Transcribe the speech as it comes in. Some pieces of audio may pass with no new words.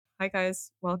Hi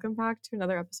guys, welcome back to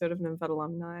another episode of NimFed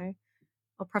Alumni.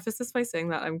 I'll preface this by saying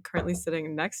that I'm currently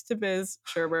sitting next to Biz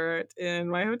Sherbert in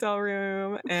my hotel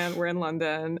room and we're in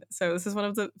London. So this is one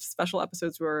of the special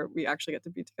episodes where we actually get to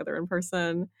be together in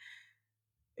person.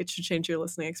 It should change your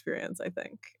listening experience, I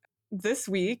think. This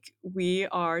week, we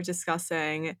are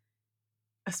discussing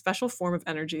a special form of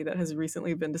energy that has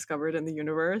recently been discovered in the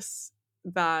universe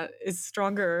that is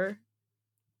stronger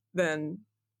than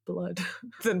blood,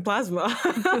 than plasma.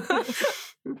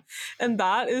 And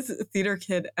that is theater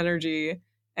kid energy.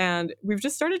 And we've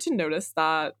just started to notice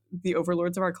that the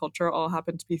overlords of our culture all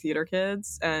happen to be theater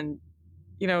kids. And,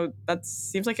 you know, that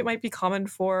seems like it might be common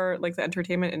for like the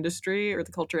entertainment industry or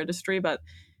the culture industry. But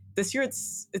this year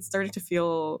it's starting to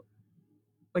feel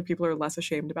like people are less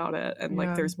ashamed about it. And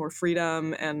like there's more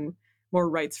freedom and more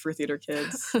rights for theater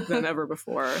kids than ever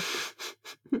before.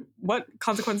 What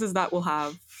consequences that will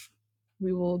have,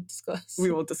 we will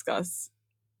discuss.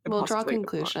 We'll draw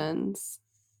conclusions.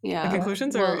 Yeah. The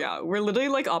conclusions are, we're literally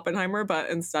like Oppenheimer,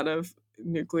 but instead of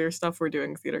nuclear stuff, we're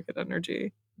doing theater kid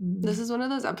energy. This is one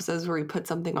of those episodes where we put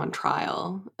something on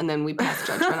trial and then we pass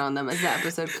judgment on them as the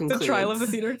episode concludes. The trial of the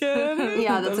theater kid?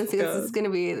 Yeah, that's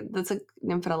a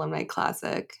NimFed Alumni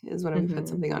classic is when we put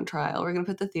something on trial. We're going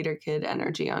to put the theater kid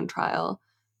energy on trial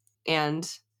and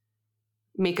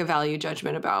make a value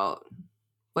judgment about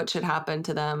what should happen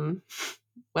to them,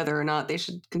 whether or not they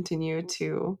should continue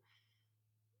to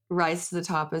rise to the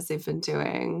top as they've been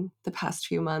doing the past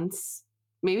few months,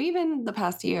 maybe even the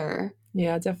past year.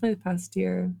 Yeah, definitely the past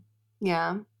year.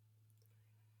 Yeah.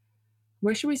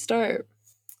 Where should we start?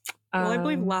 Well, I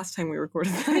believe last time we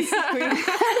recorded this.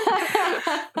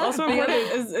 Also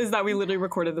important is that we literally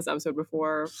recorded this episode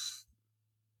before,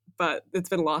 but it's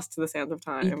been lost to the sands of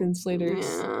time. Ethan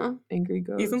Slater's Angry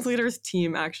Ghost. Ethan Slater's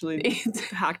team actually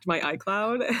hacked my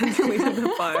iCloud and deleted the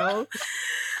file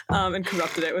and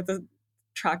corrupted it with a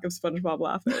track of SpongeBob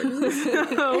laughing.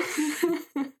 So,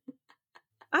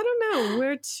 I don't know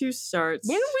where to start.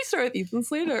 When did we start with Ethan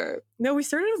Slater? No, we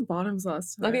started with Bottoms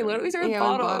last time. Okay, when did we start with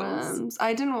Bottoms?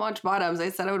 I didn't watch Bottoms. I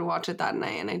said I would watch it that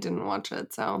night, and I didn't watch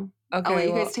it, so I'll let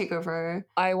you guys take over.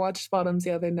 I watched Bottoms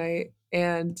the other night,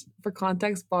 and for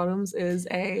context, Bottoms is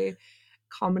a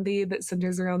comedy that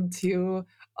centers around two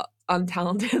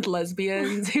untalented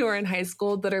lesbians who are in high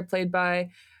school that are played by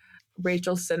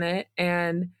Rachel Sennett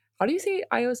and how do you say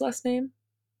Ayo's last name?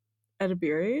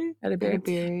 Edebiri.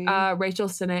 Rachel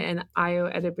Sennett and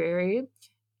Ayo Edebiri.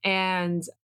 And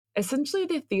essentially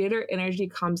the theater energy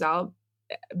comes out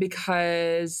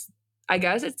because I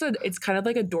guess it's kind of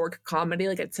like a dork comedy.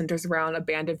 Like it centers around a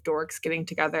band of dorks getting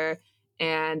together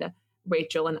and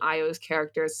Rachel and Ayo's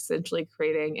characters essentially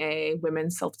creating a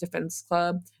women's self-defense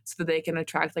club so that they can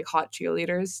attract like hot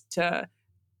cheerleaders to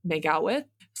make out with.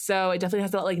 So it definitely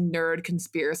has that like nerd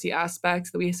conspiracy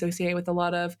aspect that we associate with a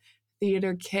lot of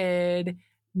theater kid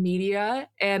media.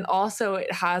 And also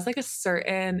it has like a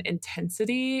certain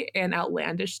intensity and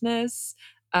outlandishness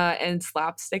and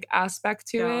slapstick aspect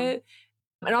to it.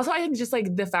 And also I think just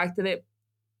like the fact that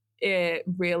it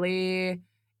really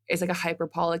is like a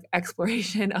hyperbolic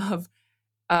exploration of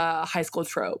high school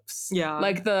tropes. Yeah.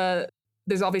 Like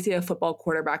there's obviously a football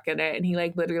quarterback in it and he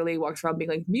like literally walks around being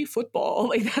like, me football,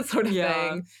 like that sort of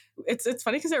thing. It's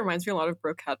funny because it reminds me a lot of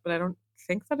Brokehead, but I don't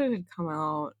think that it had come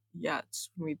out yet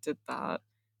when we did that.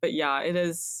 But yeah, it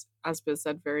is, as Biz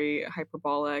said, very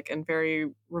hyperbolic and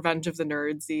very Revenge of the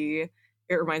Nerdsy.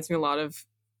 It reminds me a lot of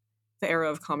the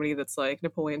era of comedy that's like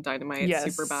Napoleon Dynamite,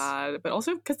 super bad, but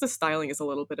also because the styling is a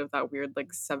little bit of that weird like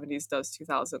 70s does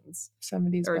 2000s.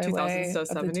 70s or 2000s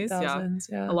does 70s.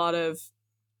 Yeah. A lot of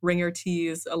ringer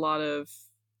tees, a lot of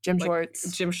gym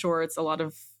shorts, a lot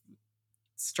of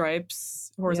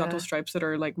stripes, horizontal stripes that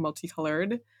are like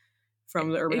multicolored from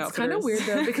the Urban Outfitters. It's kind of weird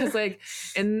though because like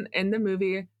in the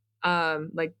movie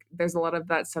like there's a lot of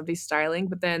that 70s styling,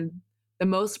 but then the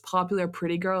most popular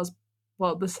pretty girl is,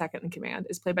 well, the second in command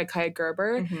is played by Kaya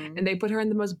Gerber, and they put her in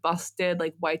the most busted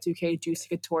like Y2K Juicy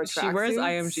Couture tracksuits. She wears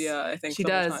IMG, I think. She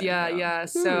does, yeah.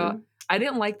 So I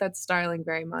didn't like that styling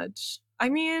very much. I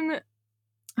mean,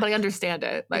 but I understand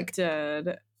it. Like, I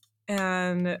did.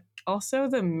 And also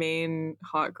the main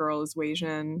hot girl is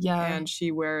Weijin. Yeah. And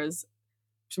she wears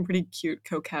some pretty cute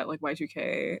coquette like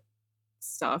Y2K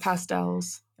stuff.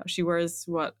 Pastels. She wears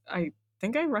what I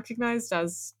think I recognized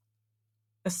as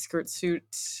a skirt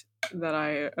suit that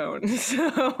I own.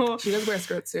 So she does wear a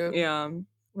skirt suit. Yeah.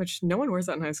 Which no one wears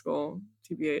that in high school,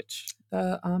 TBH.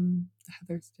 The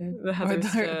Heathers did. The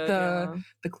Heathers did,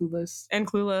 the Clueless. And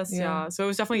Clueless, yeah. So it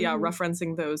was definitely,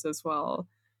 referencing those as well.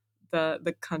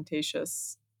 The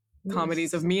contentious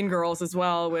comedies of Mean Girls as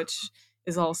well, which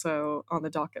is also on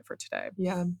the docket for today.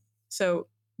 Yeah. So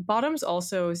Bottoms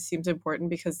also seems important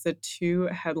because the two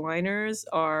headliners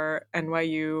are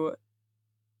NYU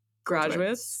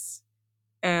graduates,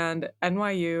 and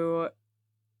NYU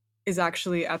is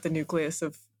actually at the nucleus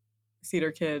of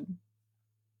Theater Kid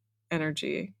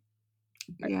energy.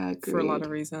 Yeah, for a lot agreed.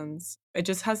 of reasons. It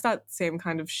just has that same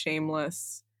kind of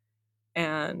shameless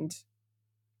and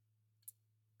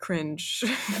cringe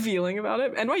feeling about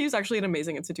it. NYU is actually an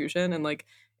amazing institution, and like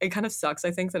it kind of sucks,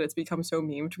 I think, that it's become so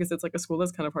memed because it's like a school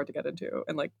that's kind of hard to get into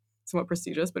and like somewhat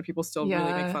prestigious, but people still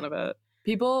really make Yeah. fun of it.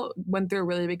 People went through a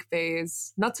really big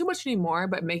phase, not so much anymore,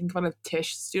 but making fun of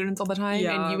Tisch students all the time. And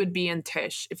Yeah. you would be in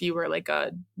Tisch if you were like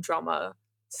a drama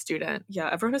student. Yeah,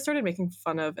 everyone has started making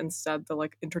fun of instead the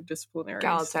like interdisciplinary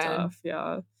Gallatin. stuff.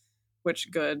 Yeah,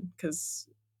 which good, because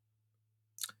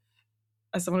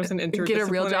as someone who's an interdisciplinary, Get a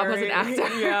real job as an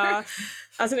actor. Yeah,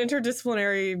 as an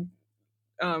interdisciplinary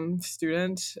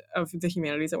student of the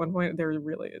humanities at one point, there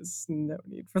really is no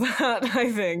need for that,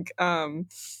 I think.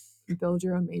 Build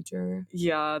your own major.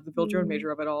 Yeah, the build your own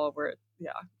major of it all, where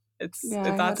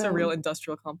that's a real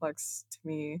industrial complex to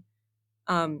me.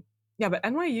 Yeah, but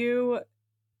NYU,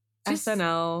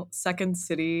 SNL, Second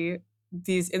City,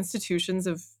 these institutions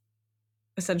of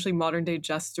essentially modern day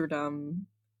jesterdom,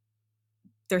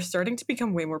 they're starting to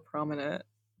become way more prominent.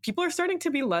 People are starting to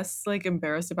be less like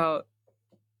embarrassed about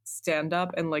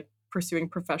stand-up and like pursuing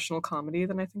professional comedy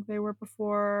than I think they were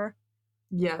before.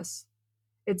 Yes.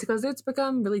 It's because it's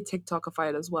become really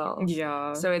TikTokified as well.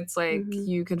 Yeah. So it's like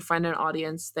you can find an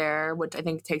audience there, which I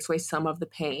think takes away some of the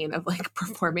pain of like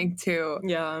performing to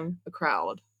a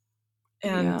crowd.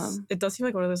 And it does seem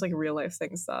like one of those like real life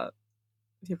things that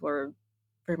people are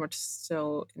very much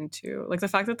still into. Like the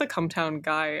fact that the Cumtown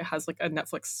guy has like a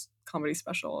Netflix comedy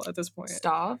special at this point.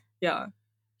 Stav? Yeah.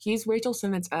 He's Rachel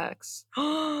Sinnott's ex.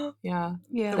 Yeah.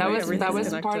 That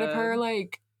was part of her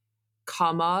like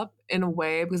come up in a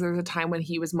way, because there was a time when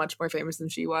he was much more famous than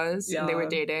she was, and they were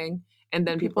dating. And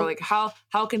then people were like, how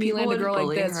can he land a girl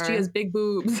like this? She has big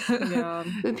boobs. Yeah.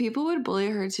 But people would bully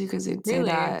her too because they'd say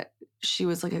that she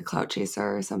was like a clout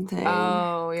chaser or something.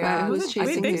 Oh, yeah. But who's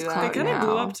chasing his clout They kind now? of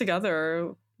blew up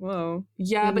together. Whoa.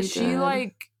 Yeah, Really but she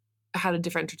like had a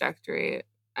different trajectory,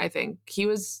 I think. He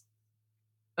was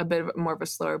a bit more of a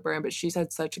slower burn, but she's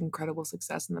had such incredible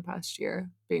success in the past year,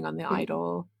 being on The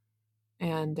Idol.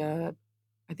 And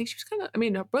I think she was kind of, I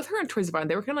mean, both her and Troye Sivan,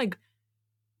 they were kind of like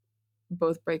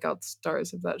both breakout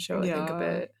stars of that show, I think, a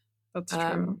bit. That's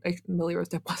true. Like Millie Rose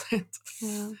Depp wasn't.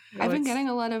 Yeah. I've been getting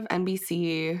a lot of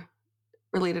NBC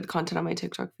related content on my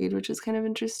TikTok feed, which is kind of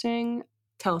interesting.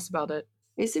 Tell us about it.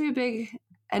 I used to be a big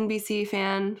NBC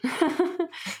fan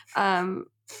on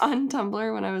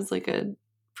Tumblr when I was like a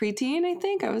preteen, I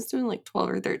think. I was doing like 12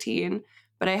 or 13.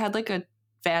 But I had like a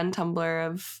fan Tumblr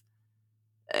of,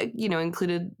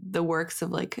 included the works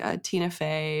of like Tina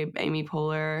Fey, Amy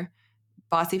Poehler.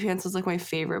 Bossy Pants was like my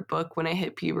favorite book when I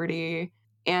hit puberty.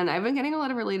 And I've been getting a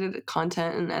lot of related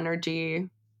content and energy.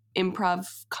 Improv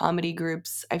comedy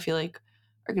groups, I feel like,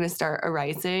 are going to start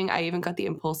arising. I even got the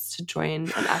impulse to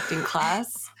join an acting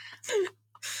class,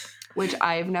 which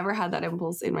I've never had that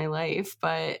impulse in my life,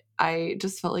 but I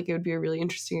just felt like it would be a really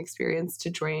interesting experience to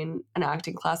join an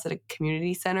acting class at a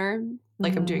community center.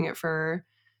 Like I'm doing it for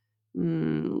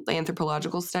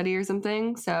anthropological study or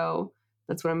something. So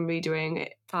that's what I'm going to be doing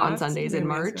on Sundays in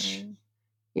March.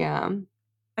 Yeah.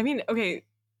 I mean, okay,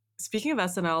 speaking of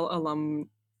SNL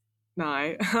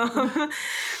alumni,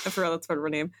 I forgot that's part of her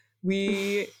name.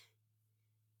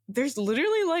 There's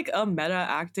literally like a meta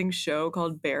acting show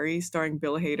called Barry starring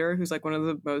Bill Hader, who's like one of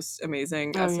the most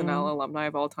amazing SNL alumni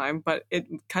of all time. But it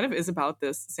kind of is about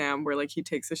this, Sam, where like he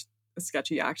takes a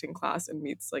sketchy acting class and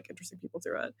meets like interesting people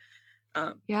through it.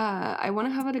 Yeah, I want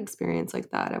to have an experience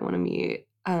like that. I want to meet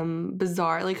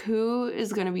bizarre, like who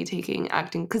is going to be taking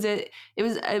acting, because it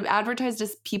was advertised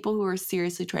as people who are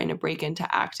seriously trying to break into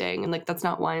acting, and like that's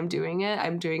not why I'm doing it.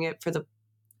 I'm doing it for the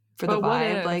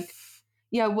vibe. Like,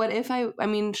 yeah, what if I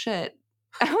mean, shit,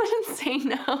 I wouldn't say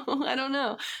no. I don't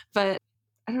know, but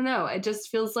I don't know. It just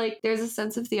feels like there's a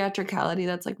sense of theatricality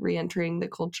that's like re-entering the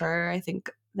culture. I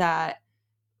think that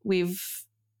we've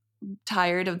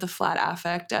tired of the flat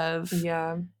affect of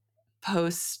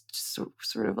post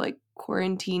sort of like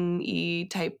quarantine-y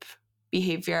type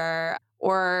behavior.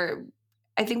 Or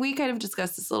I think we kind of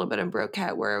discussed this a little bit in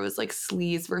Brocat, where it was like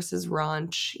sleaze versus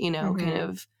raunch, kind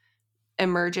of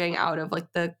emerging out of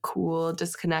like the cool,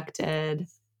 disconnected,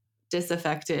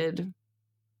 disaffected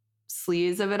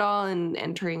sleaze of it all and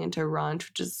entering into raunch,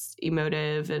 which is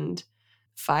emotive and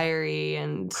fiery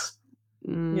and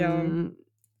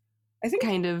I think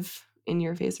kind of in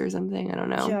your face or something. I don't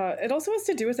know. Yeah, it also has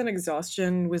to do with an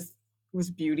exhaustion with was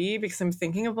beauty, because I'm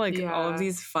thinking of like all of Yeah.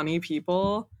 these funny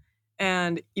people.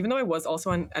 And even though I was also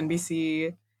on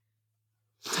NBC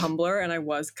Tumblr and I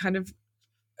was kind of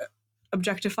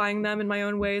objectifying them in my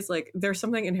own ways, like there's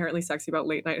something inherently sexy about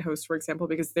late night hosts, for example,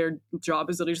 because their job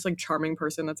is literally just like charming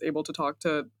person that's able to talk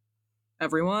to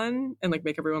everyone and like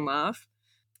make everyone laugh.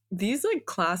 These like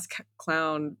class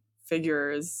clown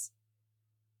figures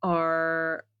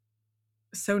are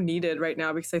so needed right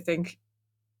now, because I think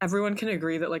everyone can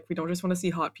agree that like we don't just want to see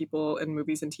hot people in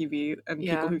movies and TV and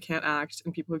Yeah. people who can't act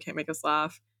and people who can't make us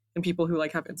laugh and people who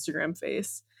like have Instagram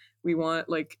face. We want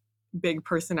like big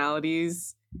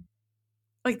personalities.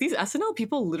 Like these SNL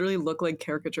people literally look like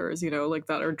caricatures, you know, like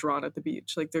that are drawn at the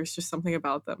beach. Like there's just something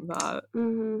about them that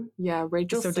Mm-hmm. Yeah,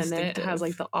 Rachel so Sennett distinctive. has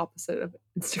like the opposite of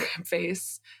Instagram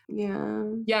face. Yeah.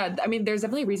 Yeah, I mean, there's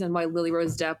definitely a reason why Lily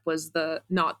Rose Depp was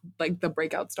not like the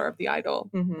breakout star of The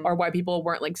Idol, Mhm. or why people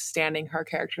weren't like standing her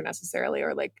character necessarily,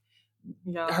 or like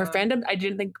Yeah. her fandom. I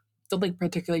didn't think still like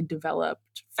particularly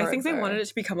developed. I think they further. wanted it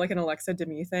to become like an Alexa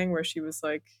Demie thing where she was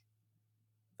like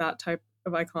that type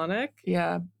of iconic.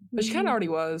 Yeah, but she kind Mhm. of already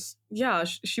was. Yeah,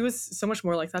 she was so much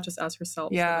more like that just as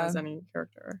herself Yeah. than as any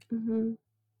character. Mm-hmm.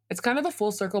 It's kind of the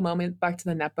full circle moment back to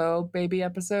the Nepo baby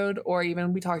episode, or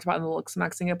even we talked about in the looks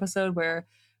maxing episode, where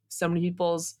so many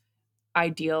people's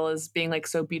ideal is being like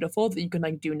so beautiful that you can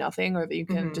like do nothing, or that you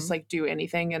can just Mhm. like do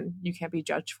anything and you can't be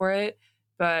judged for it.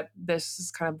 But this is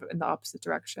kind of in the opposite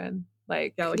direction.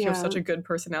 Like, Yeah, like you have such Yeah. a good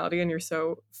personality and you're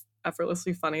so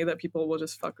effortlessly funny that people will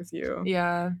just fuck with you.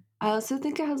 yeah, I also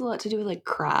think it has a lot to do with like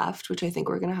craft, which I think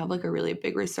we're gonna have like a really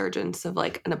big resurgence of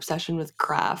like an obsession with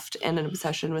craft and an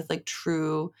obsession with like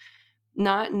true,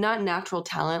 not natural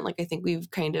talent. Like I think we've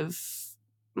kind of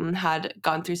had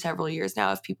gone through several years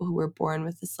now of people who were born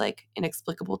with this like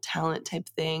inexplicable talent type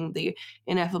thing, the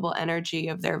ineffable energy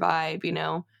of their vibe, you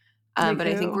know. Like But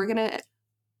I think who? we're gonna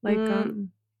like Mm.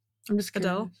 I'm just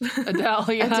Adele? curious. Adele,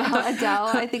 yeah. Adele.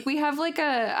 I think we have like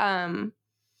a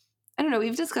I don't know,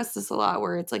 we've discussed this a lot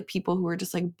where it's like people who are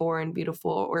just like born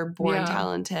beautiful or born Yeah.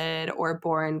 talented or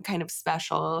born kind of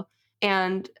special.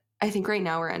 And I think right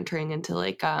now we're entering into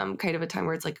like kind of a time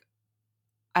where it's like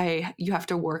you have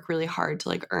to work really hard to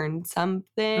like earn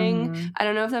something. Mhm. I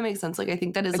don't know if that makes sense. Like I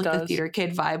think that is It like the does. theater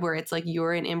kid vibe where it's like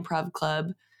you're in improv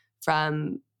club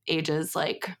from ages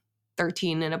like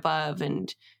 13 and above,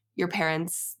 and your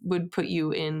parents would put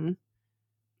you in,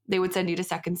 they would send you to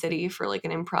Second City for like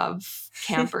an improv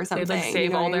camp or something. They'd like save you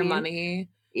know all what I their mean? money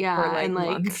Yeah, for like and like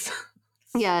months.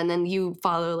 yeah, and then you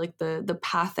follow like the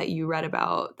path that you read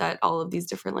about that all of these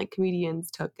different like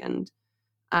comedians took, and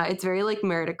it's very like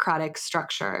meritocratic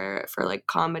structure for like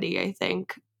comedy, I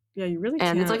think. Yeah, you really And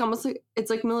can't. it's like almost like it's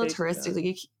like militaristic. that.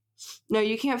 Like no,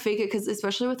 you can't fake it, because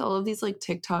especially with all of these like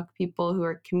TikTok people who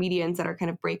are comedians that are kind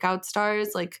of breakout stars.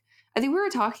 Like I think we were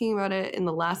talking about it in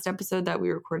the last episode that we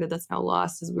recorded that's now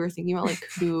lost, is we were thinking about like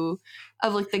who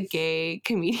of like the gay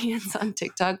comedians on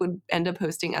TikTok would end up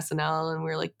hosting SNL, and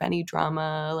we were like Benny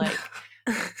Drama, like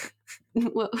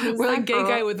We're like gay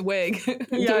guy with wig.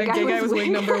 Yeah, gay guy with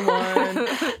wig number one.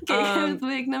 Gay guy with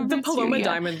wig number The two. Paloma yeah.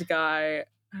 Diamond guy.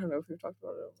 I don't know if we've talked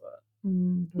about it, but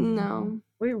No.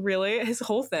 wait, really? His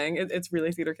whole thing, it's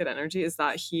really theater kid energy, is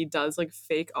that he does like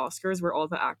fake Oscars where all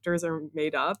the actors are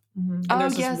made up. Mhm. And Oh,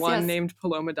 there's this yes, one yes. named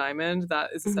Paloma Diamond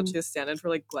that is Mhm. essentially a stand-in for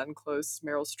like Glenn Close,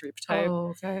 Meryl Streep type. Oh,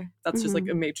 okay. That's just like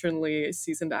a matronly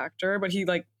seasoned actor, but he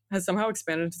like has somehow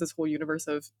expanded into this whole universe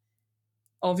of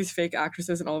all these fake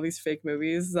actresses and all these fake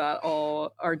movies that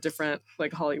all are different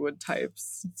like Hollywood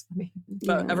types. That's funny.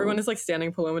 But Yeah. everyone is like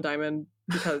standing Paloma Diamond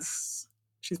because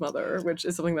she's mother, which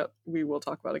is something that we will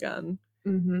talk about again.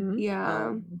 Mm-hmm. Yeah.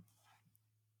 Um,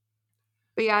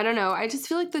 But yeah, I don't know. I just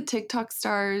feel like the TikTok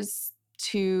stars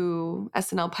to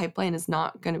SNL pipeline is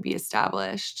not going to be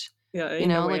established. yeah, You ain't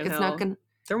no know, way like in it's hell. not going to,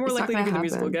 They're more it's not likely to gonna be the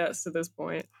musical happen. guests at this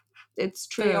point. it's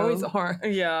true. They always are.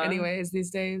 Yeah. Anyways, these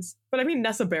days. But I mean,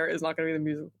 Nessa Barrett is not going to be the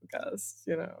musical guest,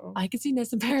 you know. I could see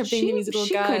Nessa Barrett being the musical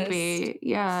she guest. could be.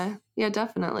 Yeah. Yeah,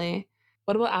 definitely.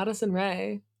 What about Addison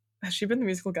Rae? Has she been the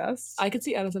musical guest? I could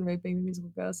see Addison Rae being the musical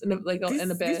guest in a, like these,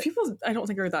 in a bit. These people, I don't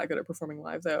think are that good at performing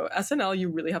live, though. SNL, you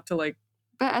really have to like.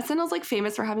 But SNL's like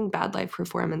famous for having bad live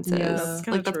performances. Yeah. That's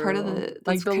kinda like that's part of true. the like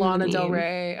that's the kind of Lana Del meme.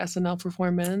 Rey SNL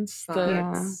performance that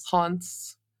Yeah.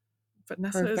 haunts But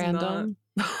Nessa her is fandom.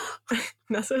 not.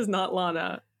 Nessa is not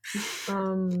Lana.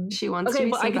 She wants to okay,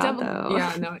 be but so I could bad, definitely. though.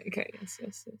 Yeah, no, okay,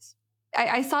 yes.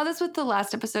 I saw this with the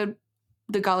last episode,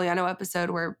 the Galliano episode,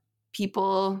 where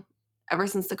people, ever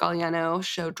since the Galliano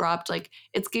show dropped, like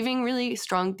it's giving really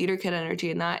strong theater kid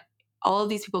energy, and that all of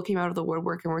these people came out of the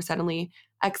woodwork and were suddenly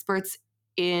experts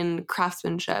in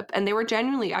craftsmanship, and they were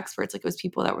genuinely experts. Like it was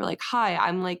people that were like, "Hi,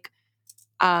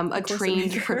 a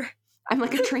trained maker. I'm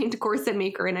like a trained corset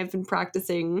maker, and I've been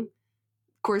practicing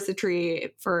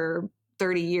corsetry for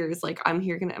 30 years. Like I'm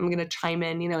gonna chime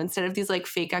in, instead of these like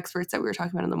fake experts that we were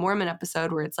talking about in the Mormon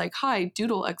episode where it's like, hi,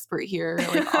 doodle expert here,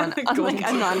 like on like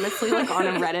anonymously, like on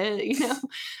a Reddit,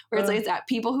 where it's like, it's at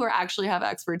people who are actually have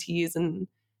expertise, and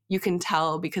you can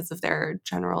tell because of their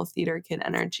general theater kid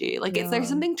energy. Like there's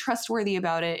something trustworthy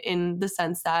about it, in the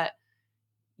sense that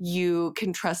you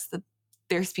can trust that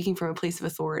they're speaking from a place of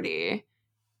authority.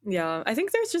 Yeah, I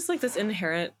think there's just like this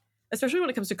inherent, especially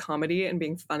when it comes to comedy and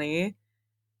being funny.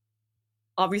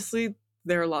 Obviously,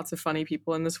 there are lots of funny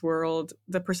people in this world.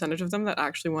 The percentage of them that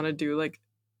actually want to do like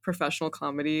professional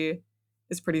comedy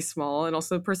is pretty small. And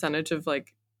also the percentage of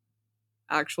like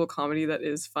actual comedy that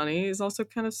is funny is also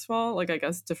kind of small. Like, I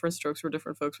guess different strokes for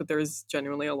different folks, but there is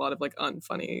genuinely a lot of like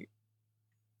unfunny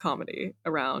comedy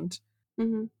around.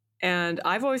 Mm-hmm. And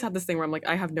I've always had this thing where I'm like,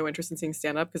 I have no interest in seeing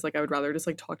stand-up because like I would rather just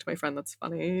like talk to my friend that's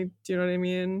funny. Do you know what I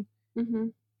mean? Mm-hmm.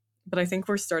 But I think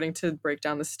we're starting to break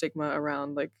down the stigma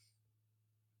around like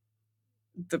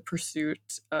the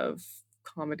pursuit of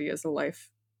comedy as a life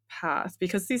path,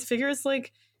 because these figures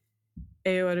like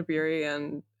Ayo Edebiri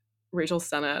and Rachel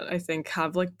Sennett, I think,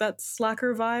 have like that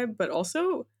slacker vibe, but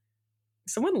also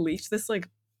someone leaked this like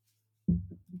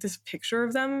this picture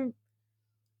of them,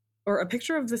 or a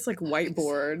picture of this like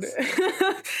whiteboard,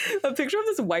 a picture of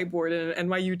this whiteboard in an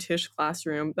NYU Tisch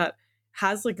classroom that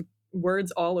has like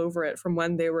words all over it from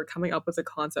when they were coming up with the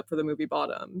concept for the movie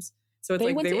Bottoms. So it's They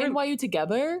like went they to were NYU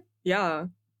together? Yeah.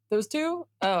 Those two?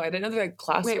 Oh, I didn't know they're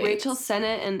classmates. Wait, Rachel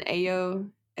Sennett and Ayo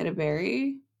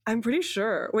Edebiri? I'm pretty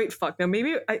sure. Wait, fuck. No,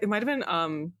 maybe it might have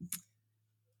been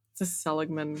it's a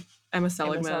Seligman. Emma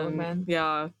Seligman.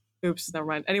 Yeah. Oops, never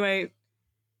mind. Anyway,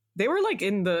 they were like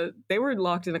they were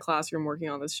locked in a classroom working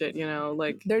on this shit,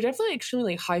 like they're definitely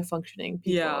extremely high functioning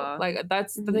people. Yeah. Like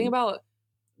that's the thing about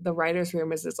the writer's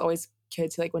room, is it's always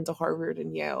kids who like went to Harvard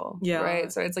and Yale. Yeah.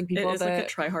 Right. So it's like people that like a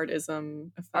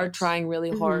try-hardism effect. Are trying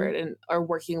really hard and are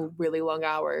working really long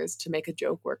hours to make a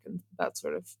joke work, and that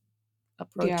sort of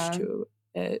approach to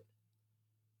it.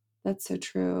 That's so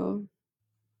true.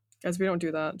 Guys, we don't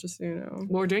do that, just so you know.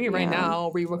 Well, we're doing it right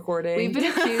now, re-recording. We've been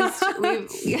accused.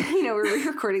 We're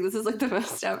re-recording. This is like the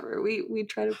most ever. We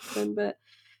try to pretend, but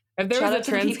if there was a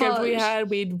transcript we had,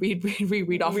 we'd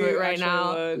read off of it right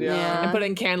now. Yeah. And put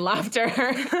in canned laughter.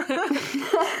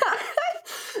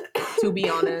 To be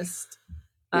honest.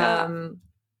 Yeah.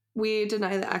 We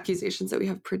deny the accusations that we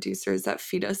have producers that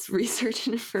feed us research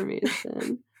and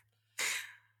information.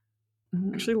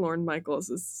 Actually, Lorne Michaels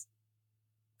is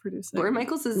producing. Lorne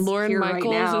Michaels is Lorne here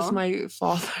Michaels right now. is my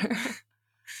father.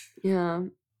 Yeah.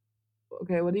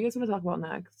 Okay, what do you guys want to talk about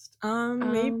next?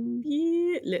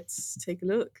 Maybe let's take a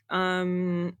look.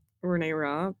 Renee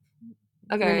Rapp.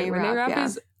 Okay, Renee Rapp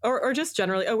is or just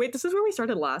generally. Oh wait, this is where we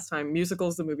started last time.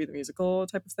 Musicals, the movie, the musical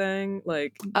type of thing.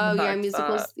 Like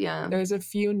musicals. Yeah, there's a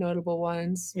few notable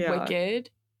ones. Yeah. Wicked,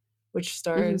 which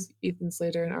stars Ethan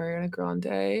Slater and Ariana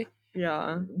Grande.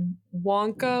 Yeah.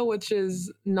 Wonka, which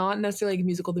is not necessarily like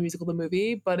the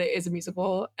movie, but it is a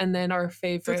musical. And then our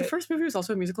favorite. So the first movie was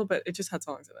also a musical, but it just had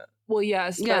songs in it. Well,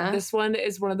 yes, but this one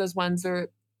is one of those ones where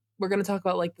we're going to talk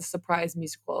about like the surprise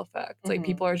musical effect. Like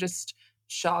people are just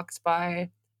shocked by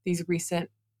these recent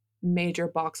major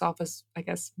box office, I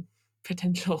guess,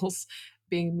 potentials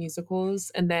being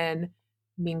musicals. And then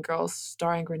Mean Girls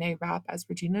starring Renee Rapp as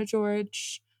Regina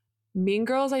George. Mean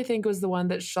Girls, I think, was the one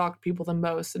that shocked people the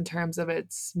most in terms of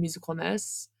its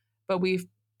musicalness. But we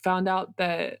found out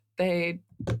that they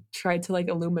tried to like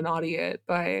Illuminati it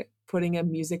by putting a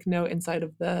music note inside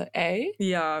of the A.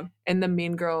 Yeah. And the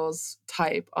Mean Girls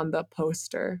type on the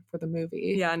poster for the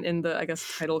movie. Yeah, and in the, I guess,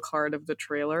 title card of the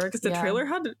trailer. Because the trailer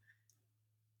had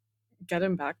Get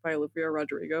Him Back by Olivia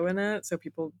Rodrigo in it. So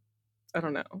people, I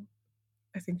don't know.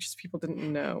 I think just people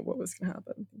didn't know what was going to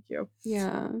happen. Thank you.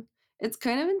 Yeah. It's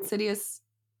kind of insidious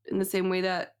in the same way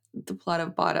that the plot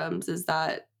of Bottoms is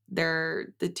that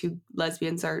the two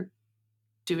lesbians are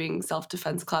doing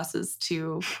self-defense classes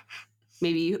to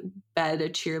maybe bed a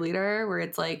cheerleader, where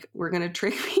it's like, we're going to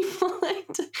trick people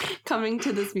into coming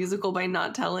to this musical by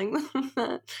not telling them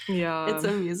that it's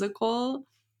a musical.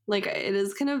 Like, it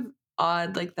is kind of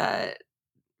odd like that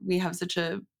we have such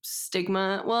a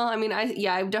stigma. Well, I mean,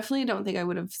 I definitely don't think I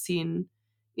would have seen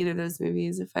either of those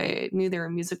movies if I knew they were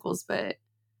musicals, but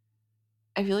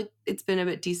I feel like it's been a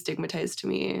bit destigmatized to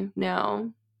me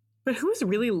now. But who's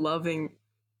really loving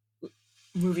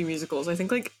movie musicals? I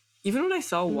think like even when I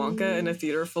saw Wonka in a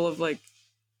theater full of like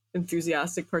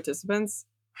enthusiastic participants,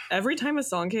 every time a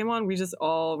song came on, we just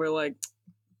all were like,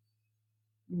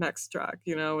 next track,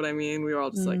 you know what I mean? We were all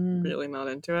just like really not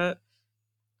into it.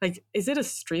 like, is it a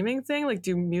streaming thing? Like,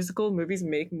 do musical movies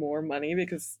make more money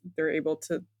because they're able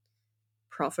to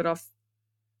profit off?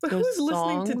 But Those who's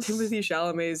listening to songs? Timothée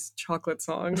Chalamet's chocolate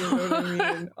song? You know what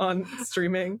I mean? On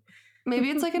streaming. Maybe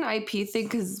it's like an IP thing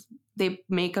because they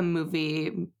make a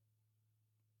movie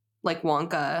like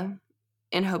Wonka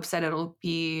in hopes that it'll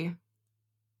be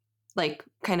like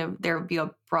kind of there'll be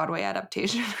a Broadway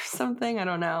adaptation or something. I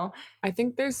don't know. I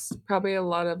think there's probably a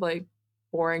lot of like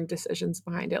boring decisions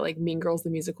behind it. Like Mean Girls the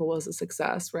musical was a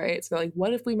success, right? So like,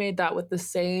 what if we made that with the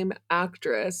same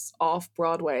actress off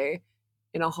Broadway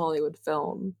in a Hollywood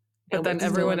film? But And then it's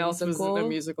still everyone a else was in a musical?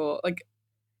 musical. Like,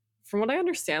 from what I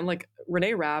understand, like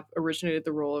Renee Rapp originated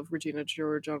the role of Regina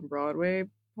George on Broadway,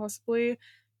 possibly,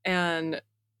 and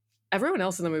everyone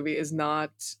else in the movie is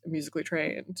not musically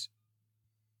trained.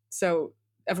 So So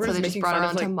everyone's they just making brought her fun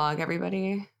on of to like mog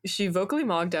everybody. she vocally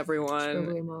mogged everyone,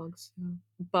 Totally Moggs. Yeah.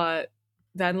 but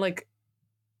then like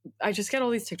I just get all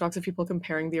these TikToks of people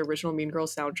comparing the original Mean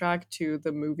Girls soundtrack to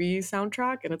the movie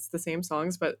soundtrack, and it's the same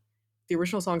songs, but the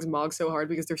original songs mog so hard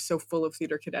because they're so full of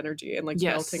theater kid energy and like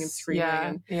yelling and screaming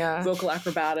and yeah. vocal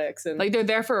acrobatics and Like they're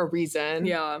there for a reason.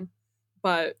 yeah.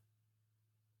 But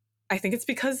I think it's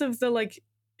because of the like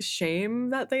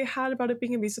shame that they had about it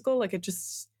being a musical. Like it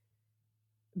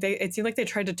seemed like they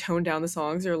tried to tone down the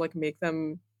songs or like make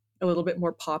them a little bit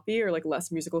more poppy or like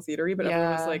less musical theatery, but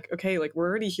everyone was Yeah. like, okay, like we're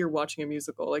already here watching a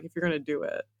musical. Like if you're gonna do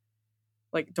it,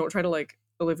 like don't try to like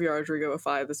Olivia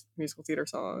Rodrigo-ify this musical theater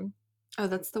song. Oh,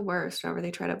 that's the worst. Whenever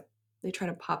they try to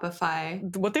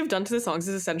popify. What they've done to the songs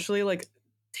is essentially like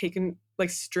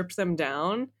stripped them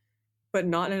down, but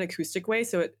not in an acoustic way.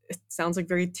 So it sounds like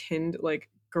very tinned like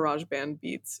garage band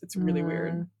beats. It's really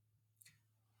weird.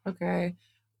 Okay.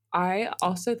 I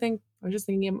also think I was just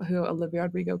thinking of who Olivia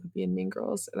Rodrigo could be in Mean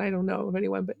Girls, and I don't know of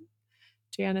anyone, but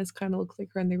Janice kind of looks like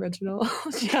her in the original.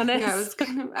 Janice. Yeah, I was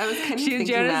kind of thinking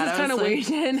Janice that. is I kind of was like,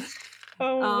 waiting.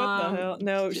 Oh, what the Um, hell?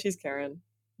 No, she's Karen.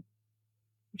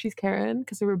 She's Karen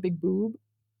because of her big boob.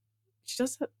 She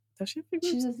does she have big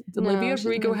boobs? Olivia she doesn't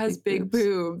Rodrigo have has big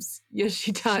boobs. Yes,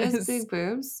 she does. She has big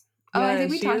boobs. Oh, I Yeah,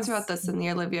 think we she talked has- about this in the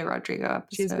Olivia Rodrigo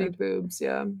episode. She has big boobs.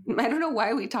 Yeah, I don't know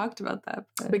why we talked about that.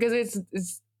 But because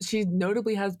it's she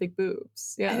notably has big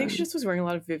boobs. Yeah, I think she just was wearing a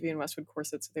lot of Vivienne Westwood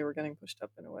corsets, so they were getting pushed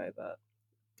up in a way that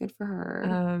good for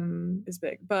her. is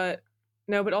big. But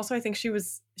no, but also I think she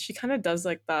kind of does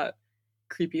like that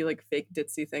creepy like fake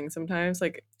ditzy thing sometimes,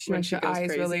 like she when makes she her goes eyes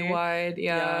crazy. really wide.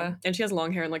 Yeah. And she has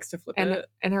long hair and likes to flip and it.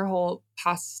 and her whole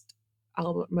past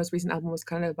album, most recent album, was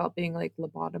kind of about being like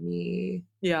lobotomy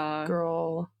Yeah,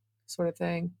 girl sort of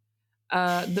thing.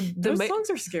 those songs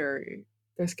are scary.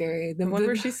 They're scary. The one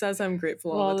where she says I'm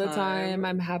grateful all the time,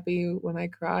 I'm happy when I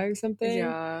cry or something.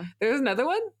 Yeah. There's another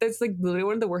one that's like literally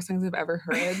one of the worst songs I've ever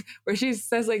heard, where she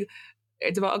says like,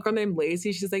 it's about a girl named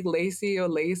Lacey. She's like, Lacey, oh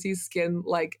Lacey, skin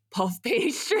like puff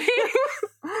pastry.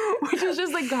 Which is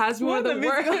just like has me one of the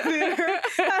worst.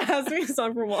 That has me a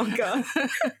song from Wonka.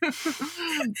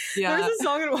 Yeah. There's a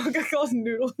song in Wonka called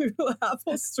Noodle Noodle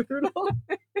Apple Strudel.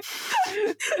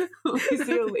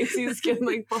 Lacey's skin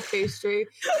like puff pastry.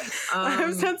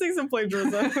 I'm sensing some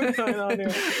plagiarism going on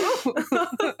here.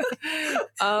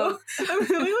 I'm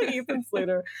really like Ethan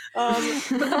Slater.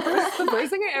 The first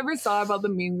thing I ever saw about the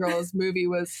Mean Girls movie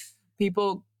was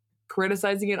people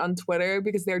criticizing it on Twitter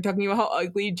because they were talking about how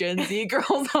ugly Gen Z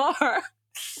girls are.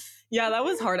 Yeah, that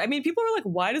was hard. I mean, people were like,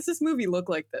 why does this movie look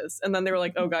like this? And then they were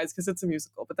like, oh, guys, because it's a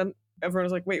musical. But then everyone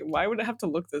was like, wait, why would it have to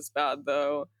look this bad,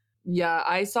 though? Yeah,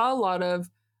 I saw a lot of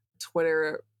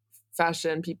Twitter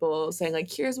fashion people saying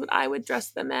like, here's what I would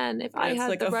dress them in if I It's had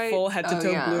like the a right full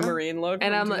head-to-toe blue marine look.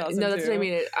 And from I'm like, no, that's what I 2002.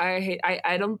 mean.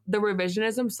 I don't, the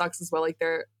revisionism sucks as well. Like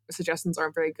their suggestions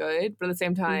aren't very good, but at the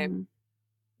same time,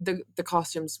 the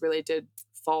costumes really did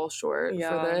fall short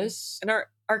for this. And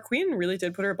our queen really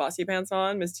did put her bossy pants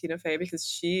on, Miss Tina Fey, because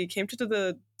she came to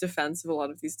the defense of a lot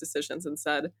of these decisions and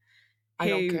said, I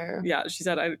don't care. Yeah, she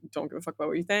said, I don't give a fuck about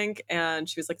what you think. And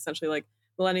she was like, essentially like,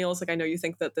 millennials, like, I know you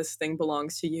think that this thing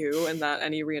belongs to you and that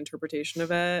any reinterpretation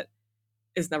of it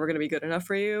is never going to be good enough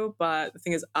for you. But the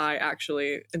thing is, I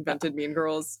actually invented Mean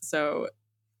Girls, so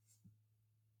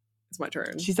it's my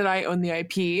turn. She said, I own the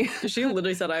IP. She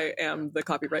literally said, I am the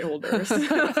copyright holder.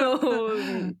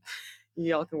 So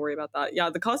y'all can worry about that. Yeah,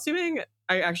 the costuming,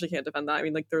 I actually can't defend that. I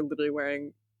mean, like, they're literally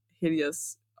wearing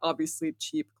hideous, obviously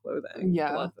cheap clothing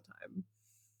a lot of the time.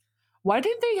 Why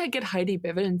didn't they get Heidi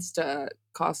Bivens to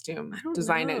costume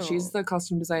design it? She's the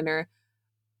costume designer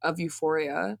of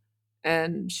Euphoria.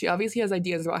 And she obviously has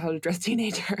ideas about how to dress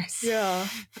teenagers. Yeah.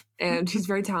 And she's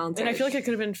very talented. And I feel like it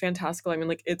could have been fantastical. I mean,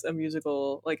 like, it's a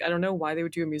musical. Like, I don't know why they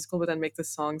would do a musical, but then make the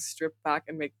songs strip back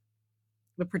and make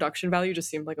the production value just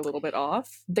seemed like a little bit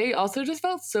off. They also just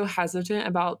felt so hesitant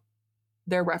about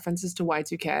their references to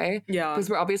Y2K. Yeah. Because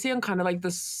we're obviously on kind of like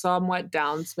the somewhat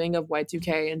downswing of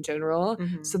Y2K in general.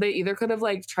 Mhm. So they either could have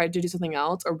like tried to do something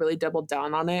else or really doubled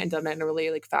down on it and done it in a really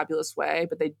like fabulous way,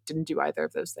 but they didn't do either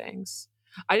of those things.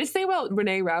 I just think about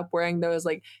Renee Rapp wearing those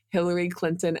like Hillary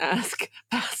Clinton-esque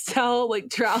pastel like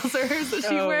trousers that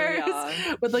she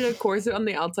wears with like a corset on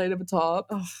the outside of a top.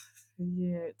 Oh,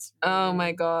 yeah. Oh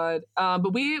my god.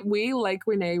 But we like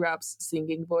Renee Rapp's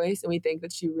singing voice, and we think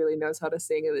that she really knows how to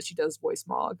sing and that she does voice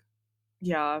mog.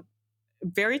 Yeah.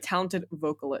 Very talented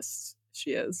vocalist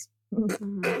she is.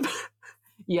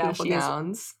 Yeah, Beautiful she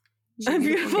gowns.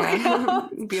 Beautiful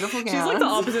gowns. Beautiful gowns. She's like the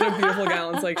opposite of beautiful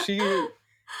gowns. Like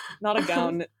not a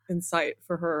gown in sight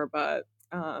for her, but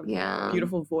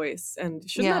beautiful voice. And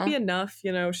shouldn't that be enough?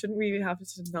 You know, shouldn't we have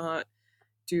to not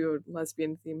do a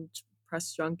lesbian themed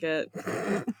press junket?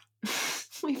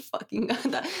 My fucking god.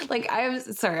 That, like, I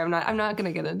was sorry, I'm not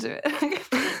gonna get into it.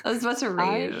 I was about to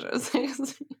rage.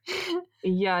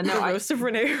 Yeah, no, the roast of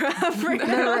Renee Rapp.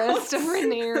 The roast of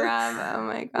Renee Rapp. Oh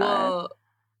my god. Well,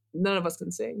 none of us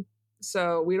can sing,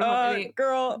 so we don't have any.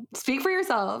 Girl, speak for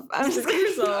yourself. I'm just speak for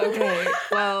yourself. Okay,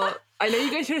 well, I know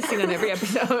you guys should have seen on every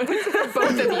episode,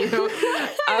 both of you.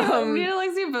 Me and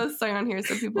Alexia both sung on here,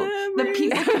 so the people can be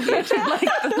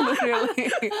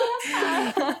literally.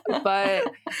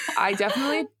 But I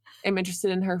definitely am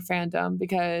interested in her fandom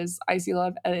because I see a lot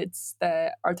of edits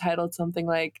that are titled something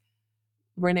like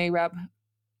Renee Rapp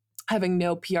having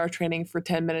no PR training for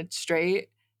 10 minutes straight.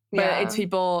 But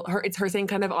it's her saying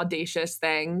kind of audacious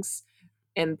things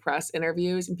in press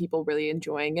interviews and people really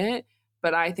enjoying it.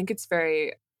 But I think it's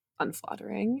very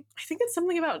unflattering. I think it's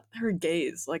something about her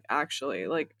gaze, like actually.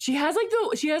 Like she looks like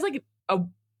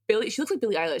Billie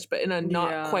Eilish, but in a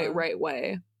not quite right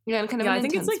way. Yeah, in kind of an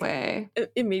intense it's like way.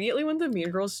 Immediately when the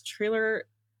Mean Girls trailer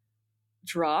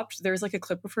dropped, there's like a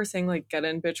clip of her saying like "Get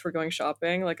in, bitch, we're going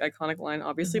shopping," like iconic line,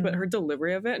 obviously, but her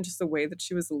delivery of it and just the way that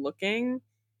she was looking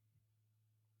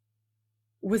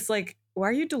was like, why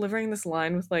are you delivering this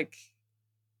line with like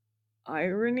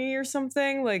irony or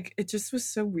something? Like it just was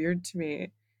so weird to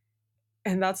me.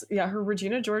 And that's her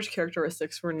Regina George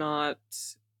characteristics were not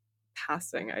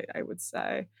passing, I would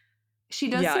say. She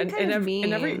does seem kind of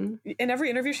mean. In every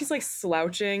interview, she's like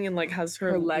slouching and like has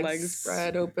her legs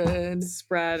spread open.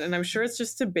 And I'm sure it's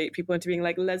just to bait people into being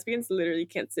like, lesbians literally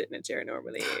can't sit in a chair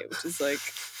normally, which is like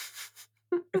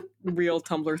a real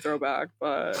Tumblr throwback.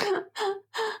 But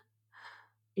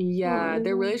yeah,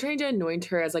 they're really trying to anoint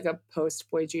her as like a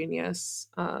post Boy Genius.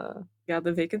 The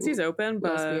vacancy's open,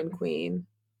 but lesbian queen.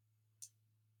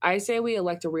 I say we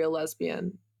elect a real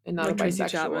lesbian and not like a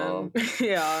bisexual.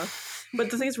 Yeah.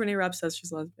 But the thing is, Renee Rapp says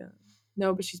she's lesbian.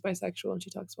 No, but she's bisexual and she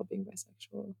talks about being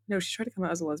bisexual. No, she tried to come out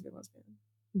as a lesbian.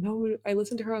 No, I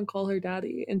listened to her on Call Her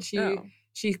Daddy, and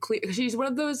she's one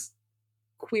of those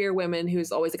queer women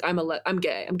who's always like, I'm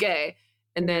gay,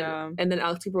 and then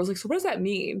Alex Cooper was like, so what does that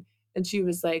mean? And she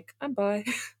was like, I'm bi,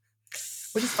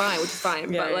 which is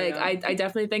fine. Yeah, but like, I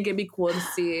definitely think it'd be cool to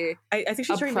see I think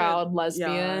she's a proud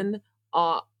lesbian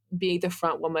being the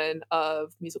front woman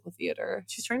of musical theater.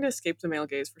 She's trying to escape the male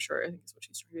gaze for sure. I think is what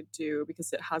she's trying to do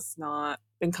because it has not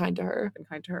been kind to her.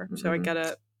 Mm-hmm. So I get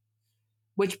it.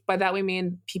 Which by that we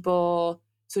mean people.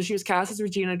 So she was cast as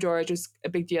Regina George, was a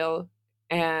big deal,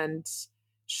 and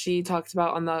she talked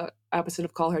about on the episode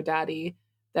of Call Her Daddy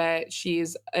that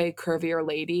she's a curvier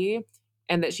lady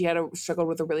and that she had struggled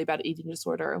with a really bad eating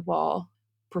disorder while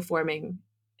performing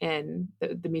in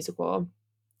the musical.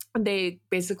 They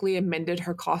basically amended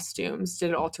her costumes,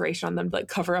 did an alteration on them to like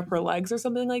cover up her legs or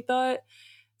something like that.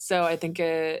 So I think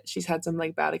she's had some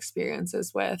like bad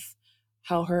experiences with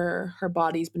how her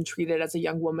body's been treated as a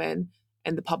young woman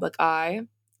in the public eye.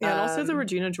 Yeah, and also the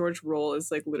Regina George role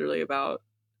is like literally about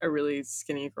a really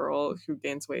skinny girl who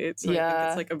gains weight. So I think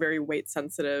it's like a very weight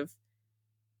sensitive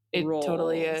role. It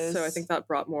totally is. So I think that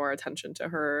brought more attention to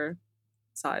her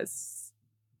size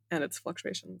and its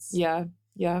fluctuations. Yeah.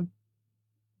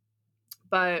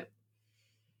 But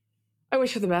I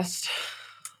wish her the best.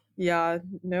 Yeah,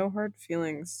 no hard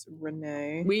feelings,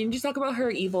 Renee. We need to talk about her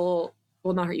evil,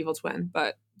 well, not her evil twin,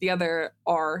 but the other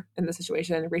R in the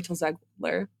situation, Rachel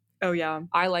Zegler. Oh, yeah.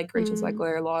 I like Rachel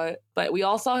Zegler a lot. But we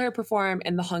all saw her perform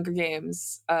in The Hunger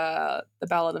Games, The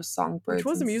Ballad of Songbirds. Which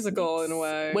was a musical in a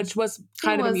way. Which was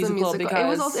kind of a musical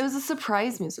because... It was a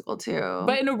surprise musical too.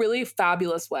 But in a really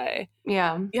fabulous way.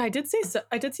 Yeah. Yeah, I did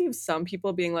see some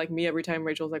people being like me every time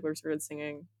Rachel Zegler started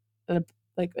singing.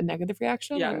 Like a negative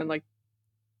reaction? Yeah, and then like,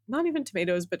 not even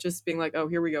tomatoes, but just being like, oh,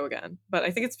 here we go again. But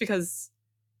I think it's because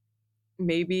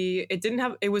maybe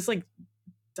it was like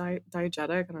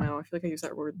diegetic. I don't know. I feel like I use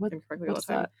that word incorrectly all the What's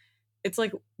time. that? It's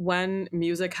like when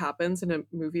music happens in a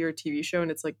movie or TV show and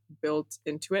it's like built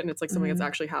into it and it's like something that's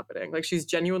actually happening. Like she's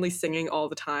genuinely singing all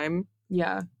the time.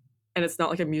 Yeah. And it's not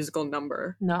like a musical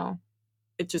number. No.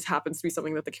 It just happens to be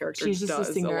something that the character She's just does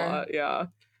a singer. lot. Yeah.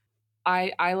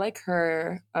 I like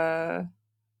her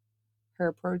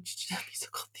approach to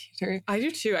musical theater. I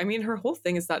do too. I mean, her whole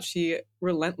thing is that she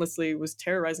relentlessly was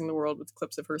terrorizing the world with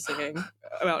clips of her singing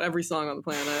about every song on the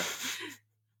planet.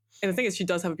 And the thing is, she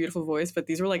does have a beautiful voice, but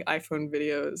these were like iPhone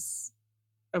videos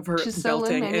of her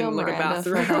belting in like a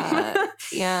bathroom.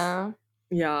 Yeah.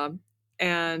 Yeah.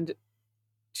 And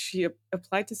she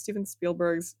applied to Steven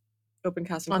Spielberg's open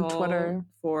casting on call Twitter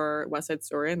for West Side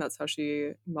Story, and that's how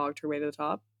she mogged her way to the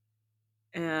top.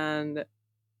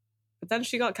 But then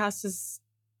she got cast as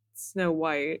Snow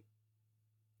White,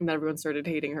 and then everyone started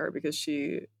hating her because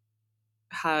she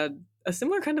had a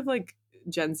similar kind of like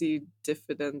Gen Z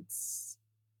diffidence.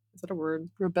 Is that a word?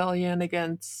 Rebellion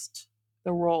against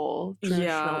the role, in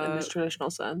this traditional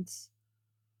sense.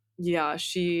 Yeah,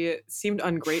 she seemed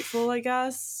ungrateful, I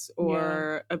guess,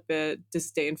 or a bit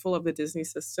disdainful of the Disney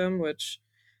system, which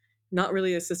not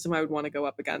really a system I would want to go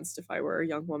up against if I were a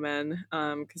young woman.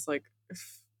 Because like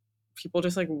people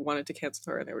just like wanted to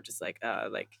cancel her, and they were just like,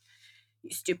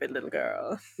 you stupid little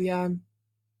girl. Yeah.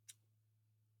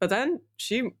 But then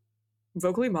she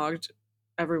vocally mocked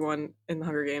everyone in the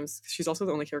Hunger Games. She's also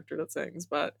the only character that sings,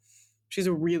 but she's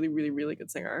a really, really, really good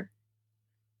singer.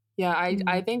 Yeah,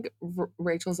 I think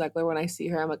Rachel Zegler, when I see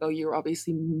her, I'm like, oh, you're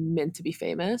obviously meant to be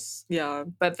famous. Yeah.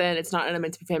 But then it's not in a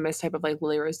meant to be famous type of like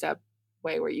Lily Rose Depp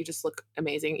way where you just look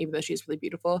amazing, even though she's really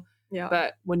beautiful. Yeah.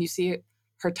 But when you see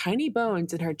her tiny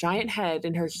bones and her giant head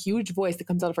and her huge voice that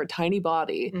comes out of her tiny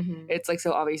body, it's like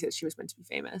so obvious that she was meant to be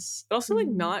famous. But also like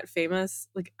not famous.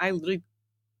 Like I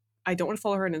don't want to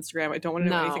follow her on Instagram. I don't want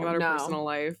to know anything about her personal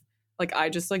life. Like I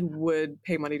just like would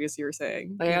pay money to see her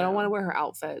sing. Like I don't want to wear her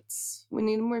outfits. We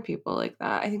need more people like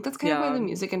that. I think that's kind of why the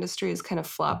music industry is kind of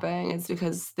flopping. It's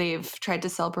because they've tried to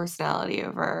sell personality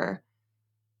over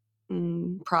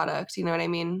product. You know what I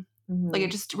mean? Like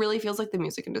it just really feels like the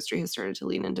music industry has started to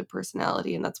lean into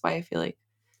personality, and that's why I feel like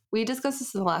we discussed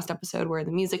this in the last episode where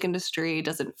the music industry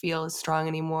doesn't feel as strong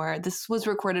anymore. This was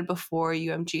recorded before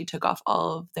UMG took off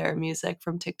all of their music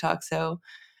from TikTok, so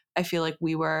I feel like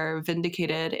we were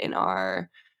vindicated in our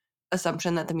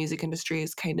assumption that the music industry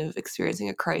is kind of experiencing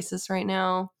a crisis right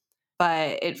now.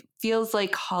 But it feels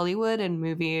like Hollywood and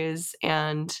movies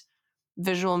and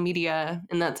visual media,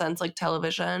 in that sense, like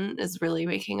television, is really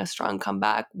making a strong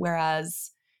comeback.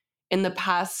 Whereas in the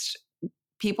past,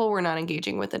 people were not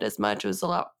engaging with it as much. It was a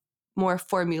lot more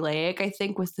formulaic, I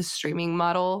think, with the streaming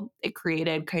model. It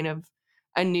created kind of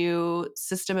a new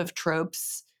system of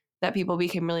tropes that people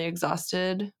became really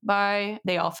exhausted by.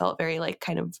 They all felt very like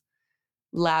kind of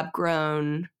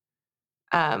lab-grown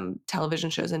television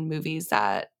shows and movies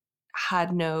that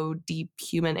had no deep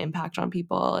human impact on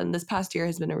people. And this past year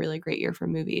has been a really great year for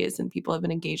movies, and people have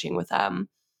been engaging with them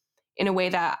in a way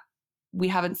that we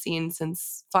haven't seen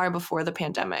since far before the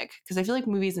pandemic. Because I feel like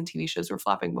movies and TV shows were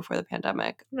flopping before the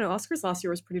pandemic. No, Oscars last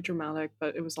year was pretty dramatic,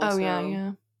 but it was also... Oh,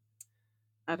 yeah.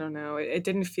 I don't know. It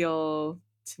didn't feel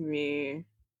to me...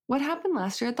 What happened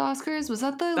last year at the Oscars? Was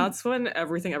that the... That's when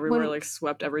Everything Everywhere like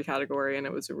swept every category, and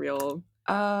it was a real...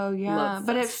 Oh, yeah. Love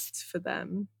fest for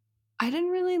them. I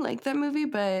didn't really like that movie,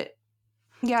 but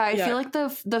yeah, I feel like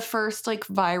the first like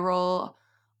viral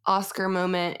Oscar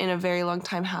moment in a very long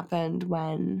time happened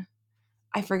when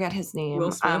I forget his name.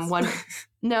 Will Smith.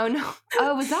 No.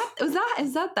 Oh, is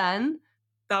that then?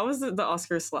 That was the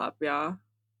Oscar slap, yeah.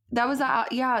 That was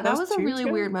that. Yeah, that was a really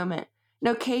weird moment.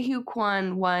 No, Ke-Huy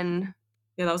Quan won.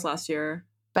 Yeah, that was last year.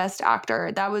 Best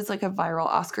Actor. That was like a viral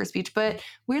Oscar speech. But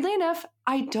weirdly enough,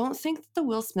 I don't think that the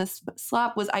Will Smith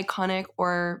slap was iconic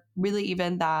or really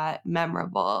even that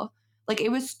memorable. Like it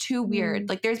was too weird.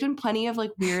 Like there's been plenty of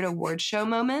like weird award show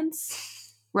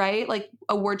moments, right? Like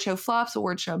award show flops,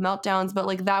 award show meltdowns. But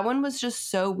like that one was just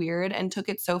so weird and took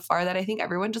it so far that I think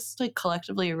everyone just like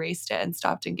collectively erased it and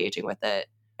stopped engaging with it.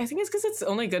 I think it's because it's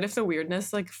only good if the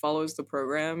weirdness like follows the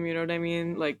program. You know what I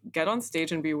mean? Like get on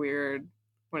stage and be weird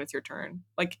when it's your turn.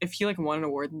 Like if he like won an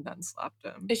award and then slapped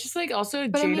him. It's just like also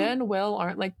Jada and Will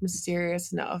aren't like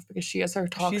mysterious enough because she has her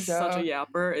talk show. She's such a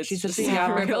yapper. She's just a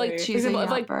yapper. Really... But like she's a yapper, if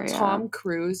like Tom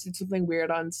Cruise did something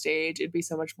weird on stage, it'd be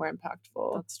so much more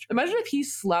impactful. That's true. Imagine if he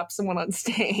slapped someone on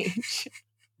stage.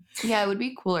 Yeah, it would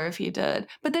be cooler if he did.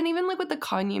 But then even like with the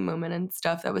Kanye moment and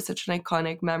stuff, that was such an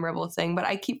iconic, memorable thing. But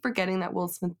I keep forgetting that Will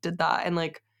Smith did that. And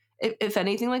like if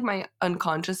anything, like my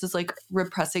unconscious is like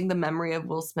repressing the memory of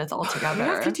Will Smith altogether.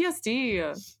 He has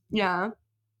PTSD. Yeah.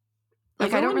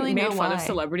 Like, I don't really made know fun why. of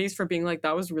celebrities for being like,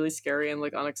 that was really scary and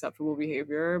like unacceptable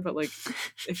behavior. But like,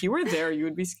 if you were there, you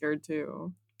would be scared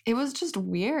too. It was just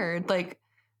weird. Like,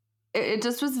 it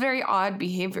just was very odd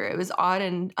behavior. It was odd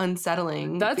and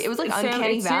unsettling. It was like Sam,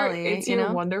 uncanny it's valley. It's you your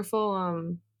know,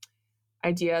 wonderful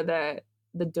idea that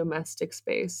the domestic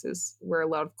space is where a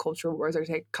lot of cultural wars are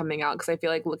coming out, because I feel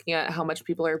like looking at how much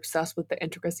people are obsessed with the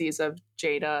intricacies of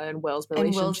Jada and Will's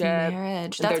relationship and Will's marriage.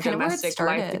 and That's their kind of where it domestic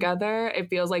started. life together. It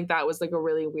feels like that was like a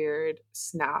really weird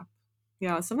snap.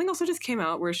 Yeah, something also just came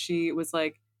out where she was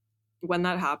like, when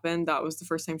that happened, that was the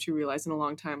first time she realized in a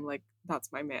long time, like,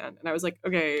 that's my man. And I was like,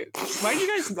 okay, why did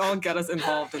you guys all get us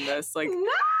involved in this? Like,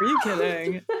 are you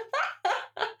kidding?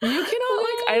 You cannot,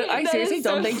 I That seriously is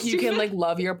don't so think you can stupid. like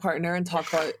love your partner and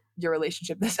talk about your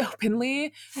relationship this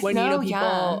openly when you know No, people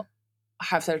yeah.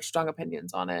 have such strong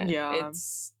opinions on it. Yeah.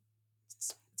 It's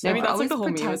No, I mean, but that's like the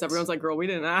always whole meme is protect- everyone's like, girl, we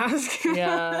didn't ask.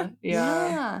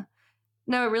 yeah.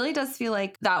 No, it really does feel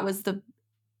like that was the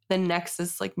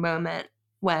nexus like moment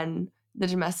when the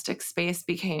domestic space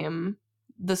became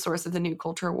the source of the new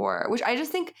culture war, which I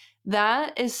just think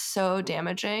that is so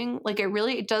damaging. Like,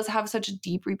 it does have such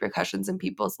deep repercussions in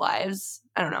people's lives.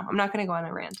 I don't know. I'm not going to go on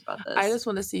a rant about this. I just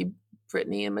want to see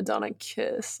Britney and Madonna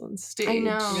kiss on stage. I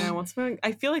know. Yeah,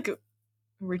 I feel like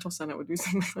Rachel Sennett would do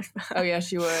something like that. Oh yeah,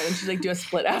 she would, and she'd like do a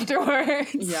split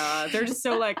afterwards. Yeah, they're just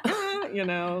so like, you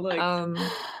know, like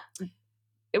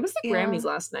it was the Yeah. Grammys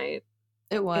last night.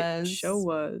 It was. It show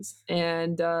was.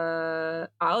 And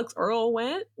Alex Earl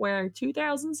went wearing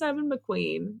 2007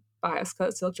 McQueen bias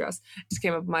cut silk dress. Just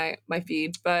came up my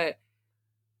feed, but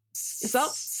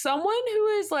someone who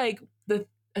is like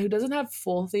who doesn't have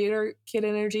full theater kid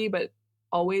energy, but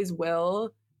always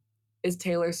will, is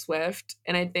Taylor Swift.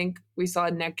 And I think we saw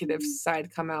a negative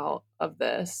side come out of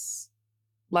this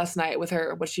last night with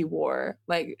her, what she wore.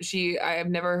 Like I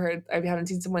haven't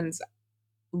seen someone's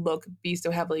look be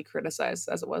so heavily criticized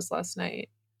as it was last night.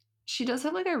 She does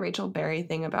have like a Rachel Berry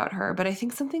thing about her, but I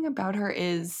think something about her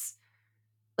is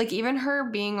like, even her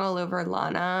being all over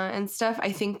Lana and stuff,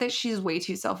 I think that she's way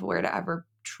too self-aware to ever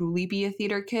truly be a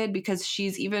theater kid, because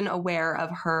she's even aware of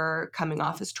her coming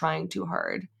off as trying too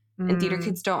hard. And theater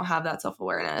kids don't have that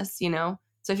self-awareness, you know?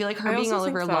 So I feel like her being all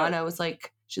over Lana was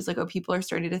like, she's like, oh, people are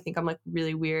starting to think I'm like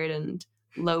really weird and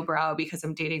lowbrow because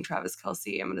I'm dating Travis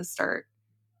Kelce. I'm going to start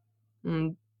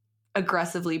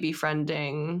aggressively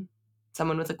befriending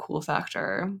someone with a cool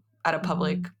factor at a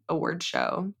public award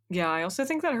show. Yeah, I also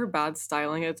think that her bad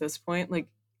styling at this point, like,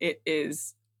 it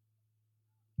is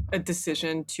a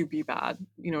decision to be bad.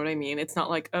 You know what I mean? It's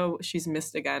not like, oh, she's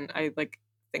missed again. I like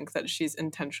think that she's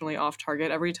intentionally off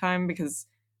target every time, because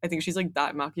I think she's like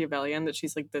that Machiavellian that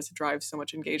she's like, this drives so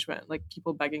much engagement, like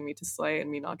people begging me to slay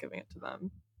and me not giving it to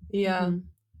them. Yeah.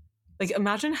 Like,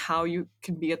 imagine how you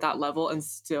can be at that level and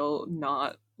still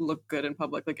not look good in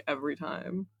public, like, every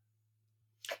time.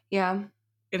 Yeah.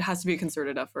 It has to be a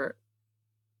concerted effort.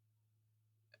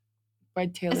 By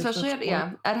Taylor especially Swift's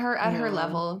at her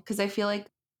level, because I feel like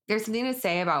there's something to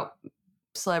say about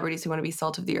celebrities who want to be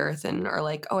salt of the earth and are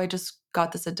like, oh, I just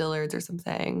got this at Dillard's or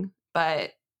something,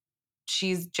 but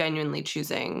she's genuinely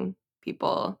choosing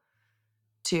people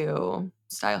to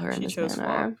style her in this manner.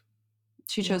 Flop.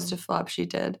 She chose to flop. She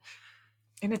did.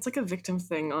 And it's like a victim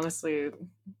thing, honestly,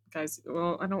 guys.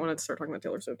 Well, I don't want to start talking about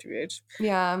Taylor Swift, TBH.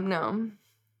 Yeah, no.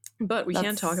 But we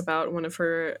can talk about one of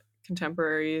her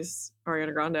contemporaries,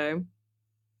 Ariana Grande.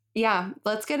 Yeah,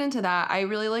 let's get into that. I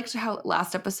really liked how the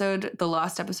last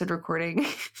episode recording,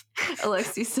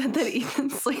 Alexi said that Ethan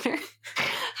Slater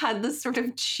had this sort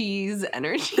of cheese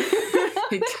energy.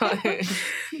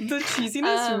 The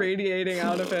cheesiness radiating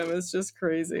out of him is just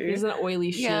crazy. He's an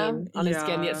oily sheen on his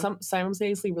skin, yet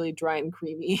simultaneously really dry and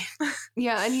creamy.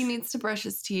 Yeah, and he needs to brush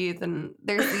his teeth, and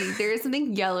there is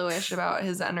something yellowish about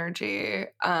his energy.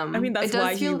 I mean, that's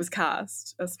why he was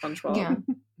cast as SpongeBob. Yeah.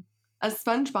 As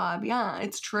SpongeBob, yeah,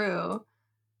 it's true.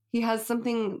 He has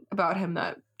something about him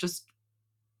that just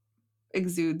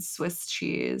exudes Swiss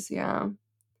cheese, yeah.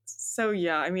 So,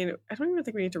 yeah, I mean, I don't even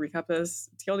think we need to recap this.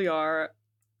 TLDR,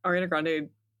 Ariana Grande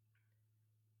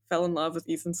fell in love with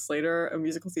Ethan Slater, a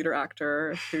musical theater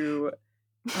actor who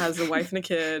has a wife and a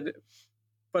kid,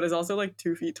 but is also like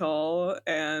 2 feet tall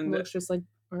and looks just like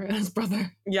Ariana's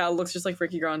brother. Yeah, looks just like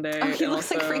Frankie Grande. Oh, he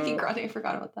looks like Frankie Grande. I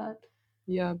forgot about that.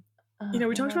 Yeah. You know,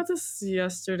 we talked about this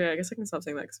yesterday. I guess I can stop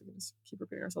saying that because we can just keep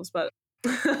repeating ourselves. But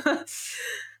the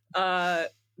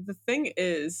thing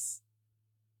is,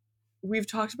 we've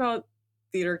talked about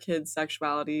theater kids'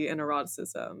 sexuality and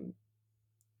eroticism.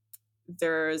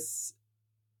 There's,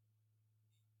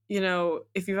 you know,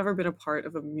 if you've ever been a part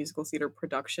of a musical theater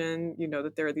production, you know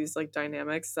that there are these like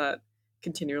dynamics that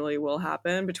continually will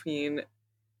happen between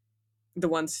the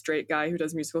one straight guy who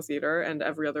does musical theater and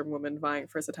every other woman vying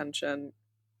for his attention.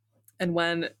 And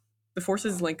when the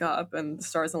forces link up and the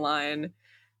stars align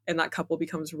and that couple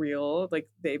becomes real, like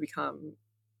they become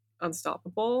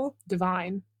unstoppable.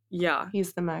 Divine. Yeah.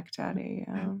 He's the Mac Daddy,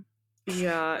 yeah.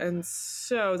 Yeah, and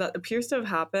so that appears to have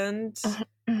happened,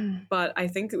 but I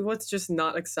think what's just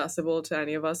not accessible to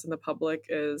any of us in the public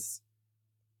is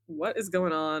what is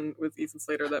going on with Ethan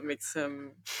Slater that makes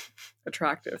him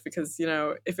attractive, because, you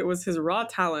know, if it was his raw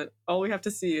talent, all we have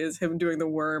to see is him doing the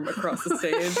worm across the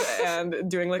stage and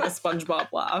doing like a SpongeBob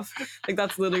laugh. Like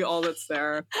that's literally all that's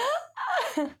there.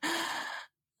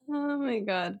 Oh my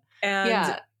god. And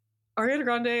Yeah. Ariana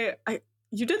Grande,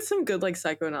 you did some good like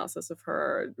psychoanalysis of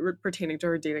her pertaining to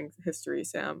her dating history,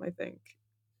 Sam, I think.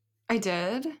 I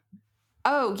did.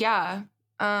 Oh yeah.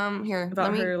 Here,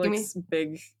 About her like give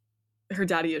me... her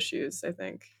daddy issues, I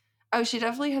think. Oh, she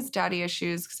definitely has daddy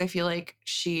issues, because I feel like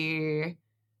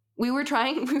we were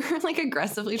like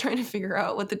aggressively trying to figure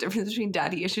out what the difference between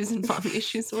daddy issues and mommy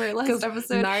issues were last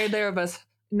episode.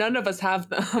 None of us have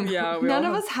them. Yeah, none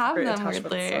of us have them,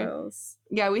 weirdly. Styles.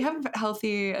 Yeah, we have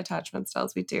healthy attachment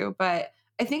styles, we do. But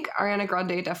I think Ariana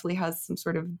Grande definitely has some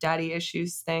sort of daddy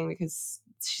issues thing, because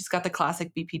she's got the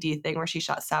classic BPD thing where she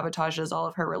sabotages all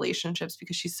of her relationships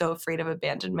because she's so afraid of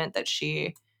abandonment that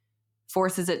she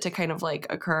forces it to kind of like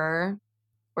occur,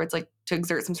 or it's like to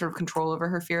exert some sort of control over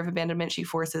her fear of abandonment. She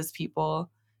forces people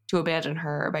to abandon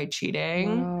her by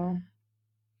cheating. Wow.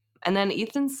 And then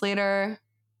Ethan Slater,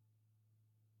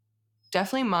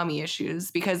 definitely mommy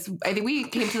issues, because I think we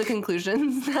came to the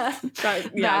conclusions that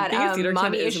being a theater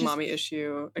kid is a mommy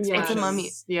issue. It's a mommy,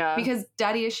 yeah. Because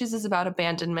daddy issues is about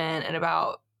abandonment and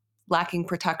about lacking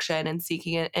protection and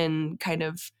seeking it in kind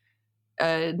of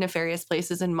nefarious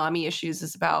places, and mommy issues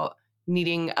is about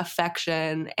needing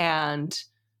affection and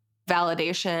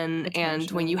validation. Attention.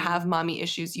 And when you have mommy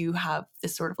issues, you have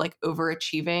this sort of like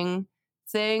overachieving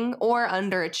thing, or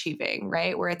underachieving,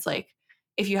 right? Where it's like,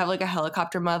 if you have like a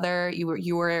helicopter mother,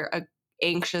 you were a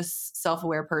anxious,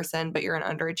 self-aware person, but you're an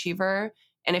underachiever.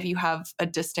 And if you have a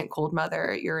distant, cold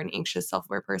mother, you're an anxious,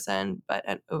 self-aware person, but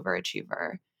an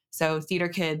overachiever. So theater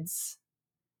kids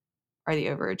are the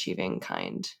overachieving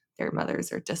kind. Their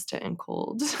mothers are distant and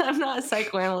cold. I'm not a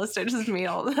psychoanalyst. I just made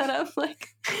all that up like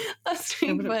last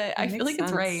week, but I feel like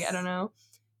it's right. I don't know.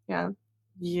 Yeah.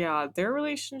 Yeah, their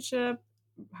relationship,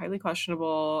 highly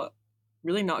questionable,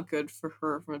 really not good for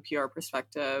her from a PR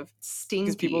perspective. Stinky.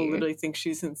 Because people literally think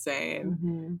she's insane.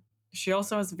 Mm-hmm. She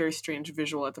also has a very strange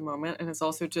visual at the moment, and has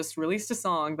also just released a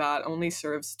song that only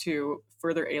serves to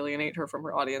further alienate her from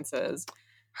her audiences.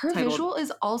 Her visual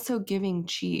is also giving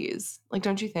cheese. Like,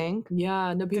 don't you think?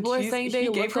 Yeah, no, people are saying they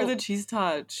gave her the cheese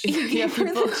touch. He gave her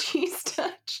the cheese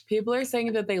touch. People are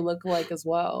saying that they look alike as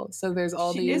well. So there's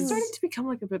all these. She is starting to become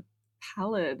like a bit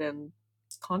pallid and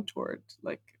contoured,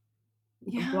 like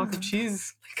a block of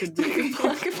cheese could be. A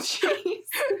block of cheese.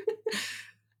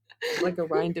 Like a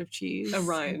rind of cheese. A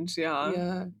rind, yeah.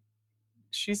 Yeah.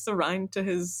 She's the rind to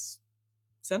his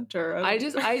center.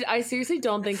 I seriously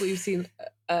don't think we've seen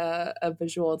a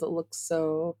visual that looks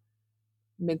so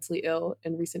mentally ill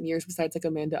in recent years, besides like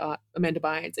Amanda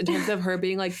Bynes, in terms of her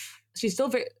being like, she's still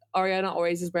very, Ariana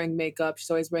always is wearing makeup, she's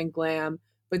always wearing glam,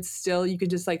 but still you could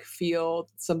just like feel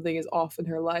something is off in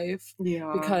her life,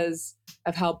 because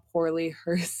of how poorly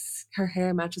her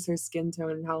hair matches her skin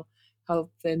tone, and how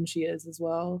thin she is as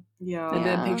well. Yeah. And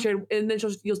then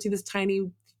you'll see this tiny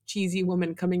cheesy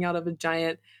woman coming out of a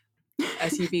giant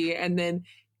SUV, and then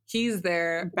he's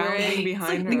there bounding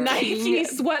behind her. Nike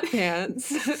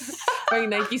sweatpants. Wearing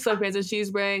Nike sweatpants, and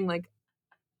she's wearing like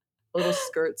a little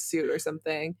skirt suit or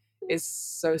something. Is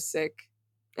so sick.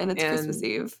 And it's Christmas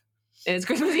Eve. And it's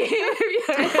Christmas Eve.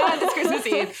 It's Christmas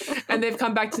Eve. And they've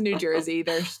come back to New Jersey,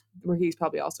 where he's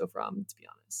probably also from, to be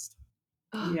honest.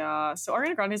 Yeah, so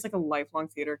Ariana Grande is like a lifelong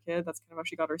theater kid. That's kind of how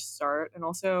she got her start. And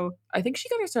also, I think she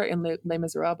got her start in Les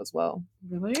Miserables as well.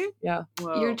 Really? Yeah.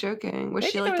 Whoa. You're joking. Was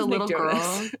she like the little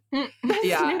girl?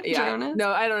 Yeah. No,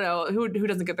 I don't know. Who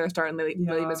doesn't get their start in Les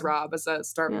Miserables as a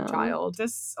starving child?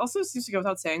 This also seems to go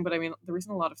without saying, but I mean, the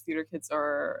reason a lot of theater kids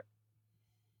are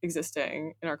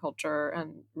existing in our culture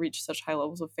and reach such high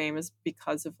levels of fame is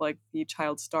because of like the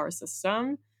child star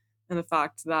system. And the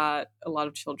fact that a lot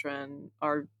of children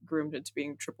are groomed into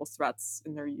being triple threats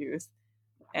in their youth.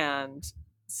 And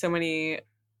so many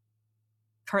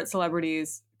current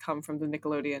celebrities come from the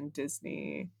Nickelodeon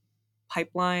Disney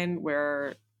pipeline,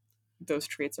 where those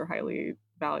traits are highly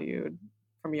valued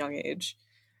from a young age.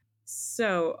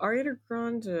 So Ariana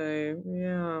Grande,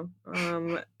 yeah.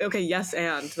 Okay, Yes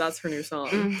and that's her new song.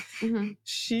 Mm-hmm.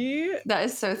 She That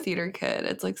is so theater kid.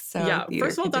 It's like so yeah. theater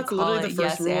First of all, kid to that's call literally it the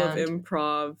first yes rule of and.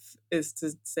 improv is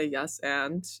to say yes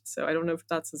and. So I don't know if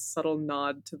that's a subtle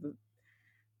nod to the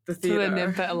To theater. the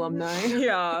Nymphet alumni.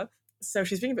 Yeah. So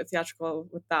she's being a bit theatrical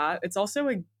with that. It's also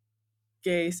a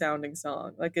gay sounding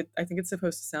song. Like I think it's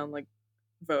supposed to sound like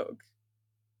Vogue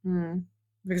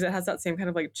because it has that same kind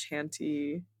of like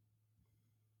chanty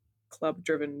club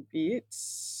driven beat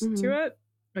to it.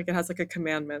 Like it has like a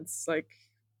commandments like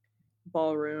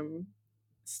ballroom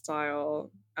style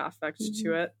affect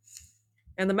to it.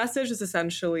 And the message is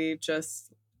essentially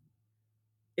just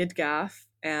idgaff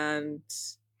and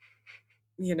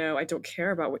I don't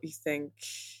care about what you think.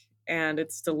 And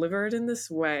it's delivered in this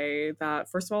way that,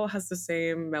 first of all, it has the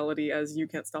same melody as You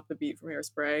Can't Stop the Beat from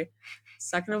Hairspray.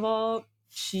 Second of all,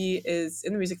 she is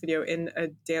in the music video in a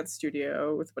dance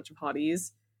studio with a bunch of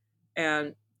hotties,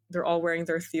 and they're all wearing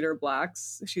their theater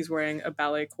blacks. She's wearing a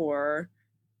ballet corps,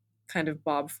 kind of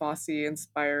Bob Fosse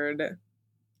inspired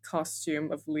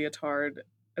costume of leotard,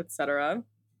 etc.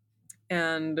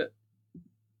 And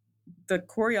the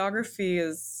choreography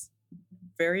is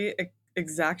very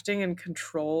exacting and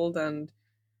controlled, and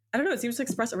I don't know, it seems to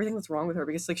express everything that's wrong with her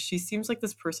because like she seems like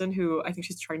this person who I think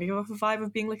she's trying to give off a vibe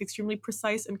of being like extremely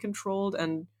precise and controlled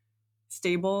and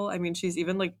stable. I mean, she's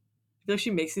even like I feel like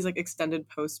she makes these like extended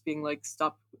posts being like,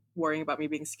 stop worrying about me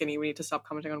being skinny, we need to stop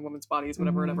commenting on women's bodies,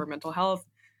 whatever, mental health.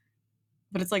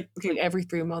 But it's like, okay, like every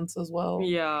 3 months as well.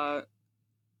 Yeah.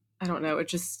 I don't know.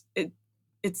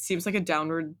 It seems like a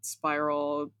downward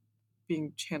spiral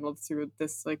being channeled through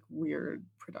this like weird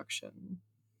production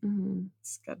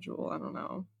schedule. I don't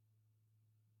know.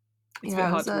 It's been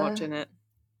hard to watch in it.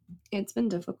 It's been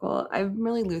difficult. I'm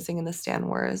really losing in the Stan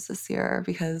Wars this year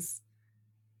because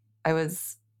I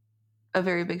was a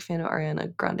very big fan of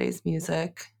Ariana Grande's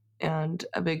music and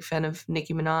a big fan of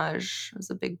Nicki Minaj. I was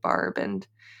a big Barb, and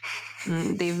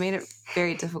they've made it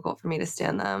very difficult for me to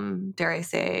stand them. Dare I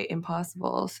say,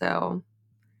 impossible. So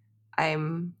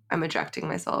I'm ejecting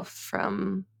myself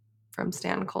from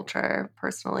stan culture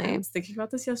personally. I was thinking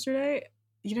about this yesterday.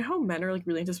 You know how men are like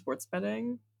really into sports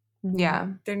betting? Yeah.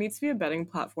 There needs to be a betting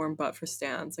platform, but for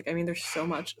stans. Like, I mean, there's so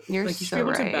much. You're like, you should so be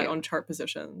able right. to bet on chart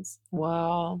positions.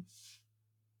 Wow.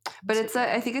 But it's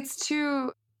I think it's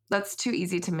that's too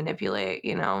easy to manipulate,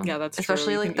 you know? Yeah, that's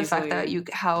especially true. like the fact that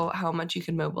how much you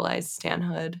can mobilize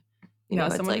stanhood. Yeah,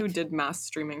 someone who did mass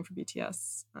streaming for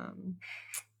BTS.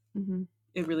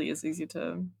 It really is easy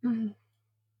to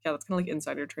yeah, that's kind of like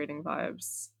insider trading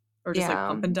vibes. Or just like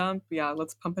pump and dump. Yeah,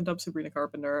 let's pump and dump Sabrina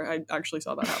Carpenter. I actually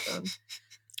saw that happen.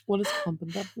 What does pump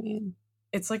and dump mean?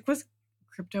 It's like with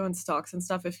crypto and stocks and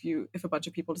stuff, if a bunch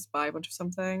of people just buy a bunch of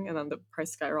something and then the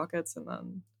price skyrockets and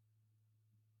then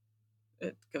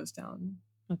it goes down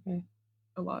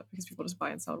a lot because people just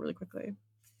buy and sell really quickly.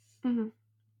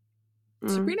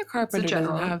 Sabrina Carpenter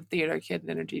doesn't have theater kid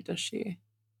energy, does she?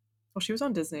 Well, she was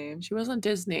on Disney. She was on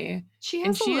Disney. She has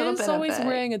and a she little is bit always of it.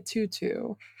 wearing a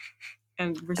tutu.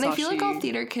 And Versace. And I feel like all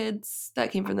theater kids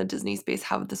that came from the Disney space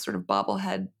have this sort of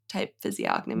bobblehead type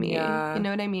physiognomy. Yeah. You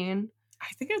know what I mean? I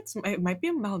think it might be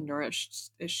a malnourished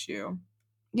issue.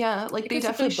 Yeah, like they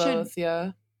definitely should. Both,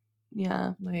 yeah.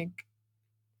 Yeah. Like,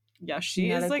 yeah,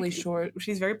 she is like short.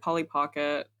 She's very Polly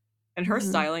Pocket, and her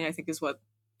styling I think is what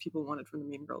people wanted from the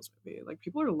Mean Girls movie. Like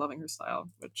people are loving her style,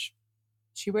 which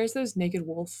she wears those Naked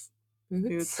Wolf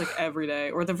boots like every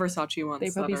day, or the Versace ones. They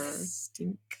probably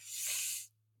stink.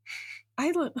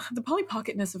 I love the Polly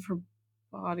Pocketness of her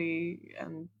body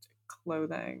and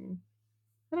clothing.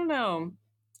 I don't know.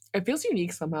 It feels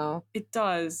unique somehow. It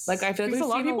does. Like I feel like a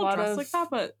lot of people dress like that,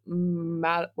 but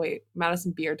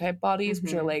Madison Beer type bodies,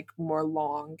 which are like more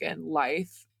long and lithe.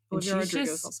 Olivia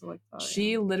Rodrigo's also like that.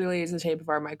 She literally is the shape of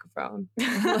our microphone.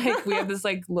 Like we have this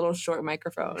like little short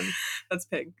microphone that's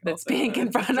pink. That's pink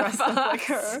in front of us. Like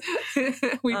her.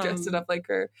 We dressed it up like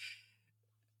her.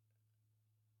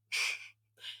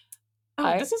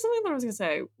 This is something that I was gonna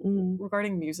say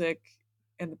regarding music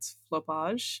and its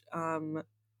flopage.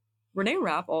 Renee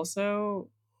Rapp also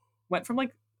went from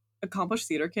like accomplished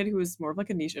theater kid who was more of like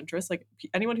a niche interest. Like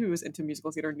anyone who was into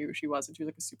musical theater knew who she was, and she was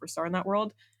like a superstar in that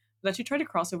world. But then she tried to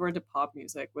cross over into pop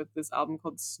music with this album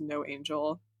called Snow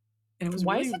Angel, and it was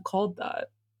why is it called that?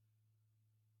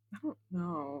 I don't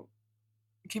know.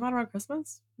 It came out around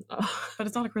Christmas, but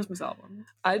it's not a Christmas album.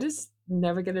 I just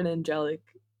never get an angelic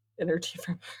energy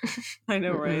from her. I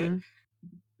know, right?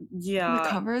 Yeah, the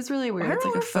cover is really weird. It's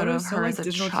like a photo of her as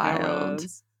a child.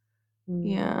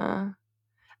 Yeah,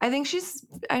 I think she's.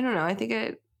 I don't know. I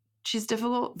think she's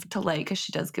difficult to like because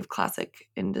she does give classic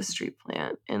industry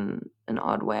plant in an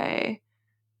odd way.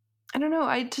 I don't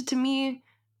know. To me,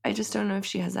 I just don't know if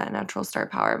she has that natural star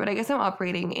power. But I guess I'm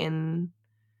operating in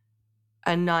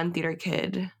a non-theater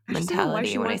kid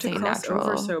mentality when I say natural.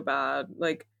 Over so bad.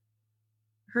 Like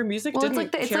her music Well,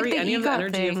 didn't carry any of the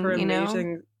energy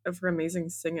of her amazing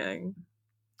singing.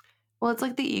 Well, it's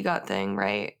like the EGOT thing,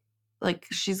 right? Like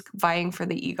she's vying for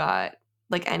the EGOT,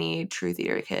 like any true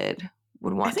theater kid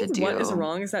would want to do. What is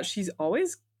wrong is that she's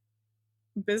always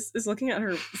is looking at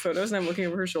her photos, and I'm looking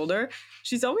over her shoulder.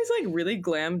 She's always like really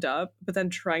glammed up, but then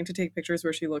trying to take pictures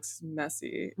where she looks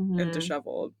messy and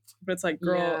disheveled. But it's like,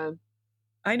 girl,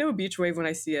 I know a beach wave when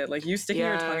I see it. Like you sticking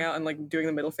your tongue out and like doing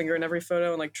the middle finger in every photo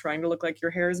and like trying to look like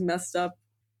your hair is messed up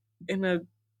in a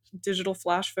digital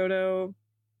flash photo.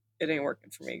 It ain't working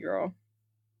for me, girl.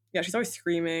 Yeah, she's always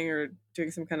screaming or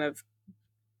doing some kind of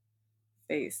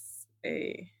face.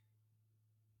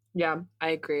 Yeah, I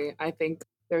agree. I think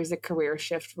there's a career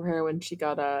shift for her when she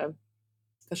got a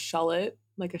shullet,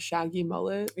 like a shaggy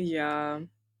mullet. Yeah.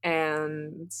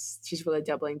 And she's really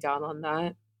doubling down on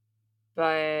that.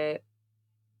 But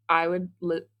I would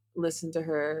listen to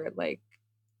her like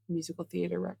musical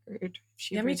theater record.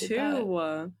 Yeah, me too.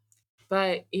 That.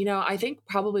 But, you know, I think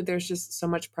probably there's just so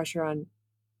much pressure on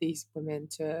these women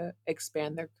to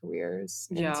expand their careers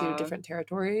into different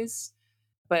territories.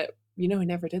 But, you know, who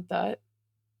never did that?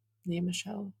 Lea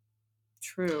Michele.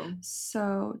 True.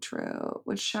 So true.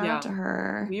 Which shout out to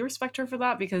her. We respect her for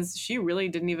that because she really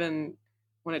didn't even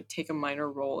want to take a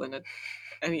minor role in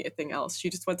anything else. She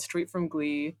just went straight from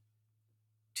Glee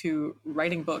to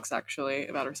writing books, actually,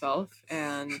 about herself,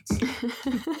 and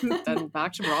then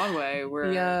back to Broadway,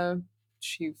 where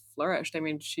she flourished. I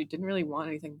mean, she didn't really want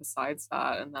anything besides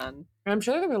that, and then I'm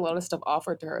sure there was a lot of stuff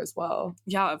offered to her as well.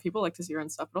 Yeah, people like to see her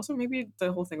and stuff, but also maybe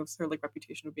the whole thing of her like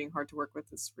reputation of being hard to work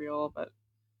with is real. But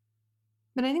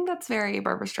I think that's very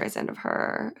Barbra Streisand of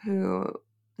her, who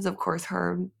is of course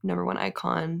her #1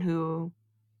 icon, who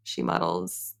she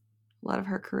models a lot of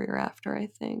her career after. I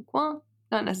think, well,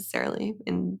 not necessarily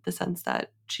in the sense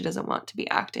that she doesn't want to be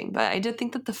acting, but I did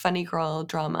think that the funny girl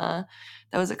drama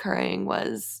that was occurring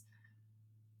was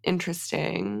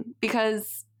interesting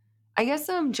because I guess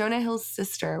Jonah Hill's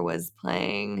sister was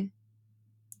playing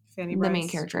Fanny the main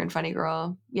character in Funny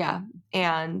Girl. Yeah.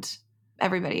 And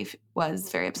everybody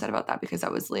was very upset about that because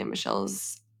that was Lea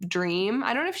Michele's dream.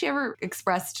 I don't know if she ever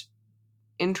expressed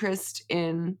interest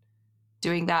in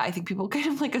doing that. I think people kind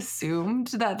of like assumed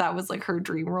that was like her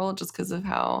dream role just because of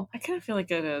how. I kind of feel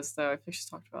like it is, though. I think she's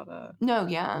talked about it. No,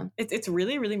 yeah. It's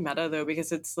really, really meta, though,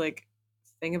 because it's like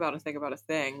thing about a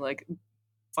thing. Like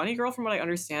Funny Girl, from what I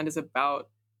understand, is about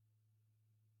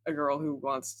a girl who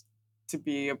wants to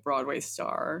be a Broadway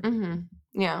star. Mm-hmm.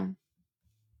 Yeah.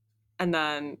 And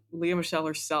then Lea Michele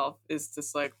herself is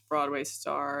this like Broadway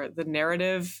star. The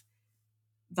narrative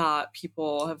that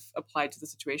people have applied to the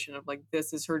situation of like,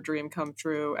 this is her dream come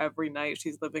true. Every night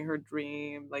she's living her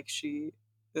dream. Like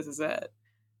this is it.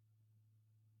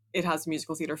 It has a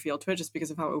musical theater feel to it just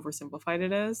because of how oversimplified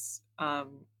it is.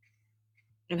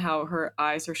 And how her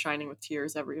eyes are shining with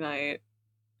tears every night.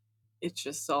 It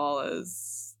just all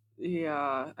is,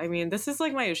 yeah. I mean, this is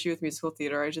like my issue with musical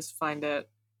theater. I just find it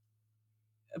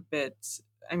a bit,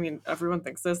 I mean, everyone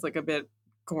thinks this, like a bit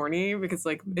corny because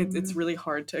like it's really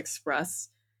hard to express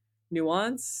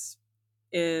nuance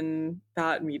in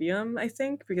that medium, I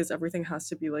think, because everything has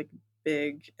to be like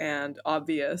big and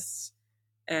obvious.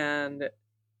 And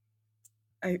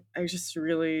I just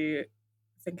really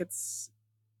think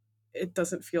it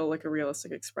doesn't feel like a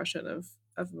realistic expression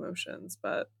of emotions.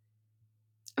 But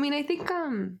I mean, I think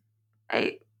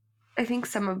I think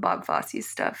some of Bob Fosse's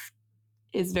stuff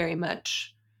is very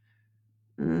much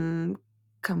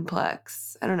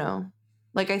complex. I don't know.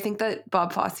 Like, I think that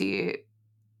Bob Fosse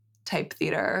type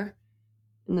theater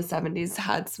in the 70s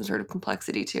had some sort of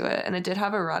complexity to it. And it did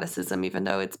have eroticism, even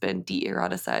though it's been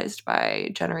de-eroticized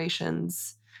by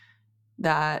generations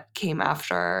that came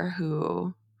after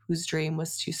whose dream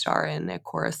was to star in a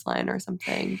chorus line or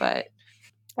something. But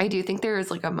I do think there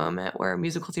is like a moment where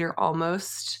musical theater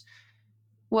almost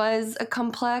was a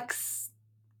complex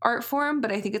art form,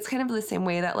 but I think it's kind of the same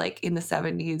way that like in the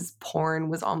 70s porn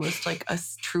was almost like a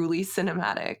truly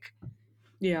cinematic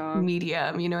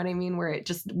medium, you know what I mean, where it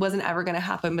just wasn't ever going to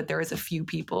happen, but there was a few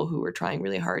people who were trying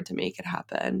really hard to make it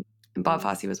happen, and Bob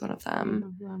Fosse was one of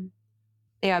them.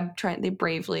 Yeah, they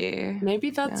bravely. Maybe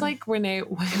that's like why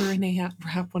Renee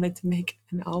Rapp wanted to make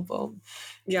an album.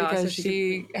 Yeah, because so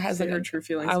she has like her true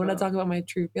feelings. I want to talk about my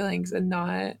true feelings and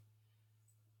not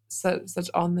such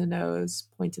on the nose,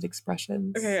 pointed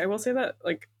expressions. Okay, I will say that,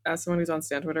 like, as someone who's on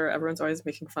Stan Twitter, everyone's always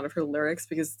making fun of her lyrics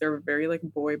because they're very, like,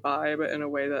 boy bye, but in a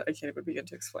way that I can't even begin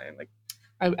to explain. Like,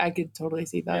 I could totally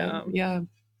see that. Yeah.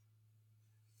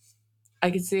 I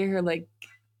could see her, like,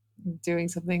 doing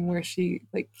something where she,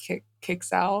 like,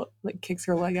 kicks out, like, kicks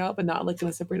her leg out, but not, like, in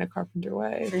a Sabrina Carpenter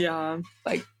way. Yeah.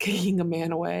 Like, kicking a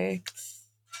man away.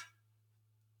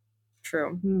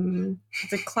 True.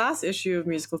 The class issue of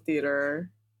musical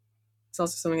theater is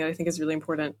also something that I think is really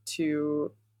important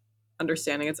to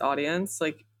understanding its audience.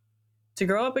 Like, to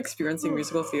grow up experiencing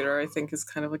musical theater, I think, is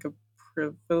kind of like a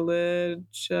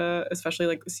privilege, especially,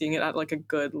 like, seeing it at, like, a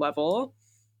good level,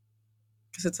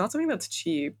 because it's not something that's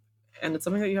cheap, and it's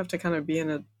something that you have to kind of be in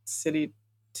a city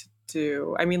to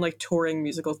do. I mean, like, touring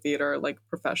musical theater, like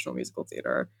professional musical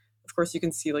theater. Of course, you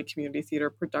can see, like, community theater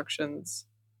productions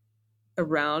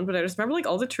around, but I just remember, like,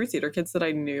 all the true theater kids that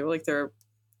I knew, like, their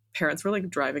parents were, like,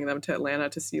 driving them to Atlanta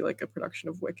to see, like, a production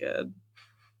of Wicked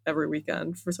every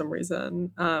weekend for some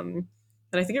reason.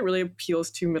 And I think it really appeals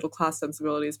to middle-class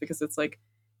sensibilities because it's like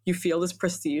you feel this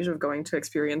prestige of going to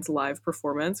experience live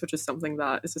performance, which is something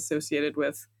that is associated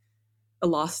with a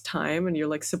lost time, and you're,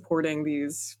 like, supporting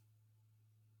these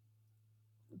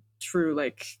true,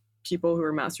 like, people who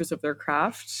are masters of their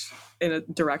craft in a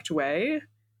direct way.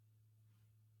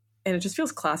 And it just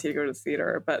feels classy to go to the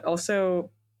theater, but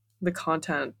also the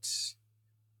content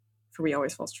for me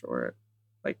always falls short.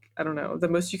 Like, I don't know. The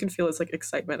most you can feel is, like,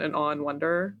 excitement and awe and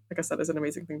wonder. Like I said, is an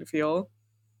amazing thing to feel.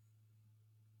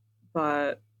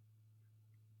 But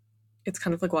it's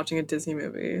kind of like watching a Disney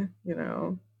movie, you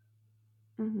know?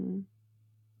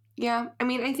 Yeah. I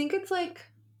mean, I think it's like,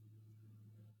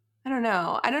 I don't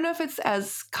know. I don't know if it's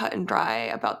as cut and dry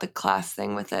about the class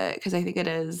thing with it, because I think it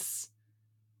is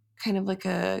kind of like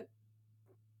a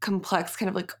complex, kind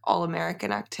of like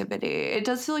all-American activity. It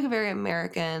does feel like a very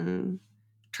American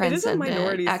transcendent it is a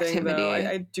minority activity. thing, though.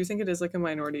 I do think it is, like, a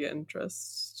minority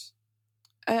interest.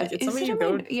 Like, it's something you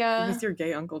go with your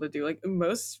gay uncle to do. Like,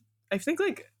 I think,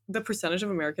 like, the percentage of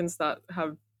Americans that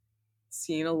have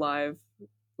seen a live,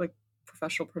 like,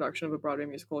 professional production of a Broadway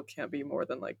musical can't be more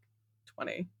than, like,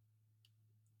 20.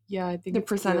 Yeah, I think the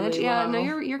percentage. Yeah, low.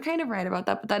 no, you're kind of right about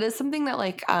that. But that is something that,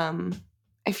 like,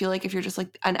 I feel like if you're just,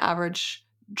 like, an average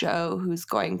Joe who's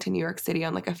going to New York City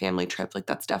on, like, a family trip, like,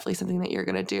 that's definitely something that you're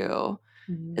gonna do,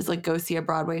 is, like, go see a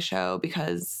Broadway show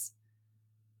because,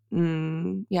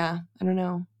 yeah, I don't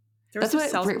know. That's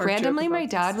what randomly my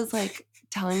dad was, like,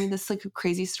 telling me this, like,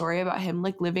 crazy story about him,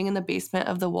 like, living in the basement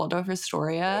of the Waldorf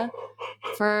Astoria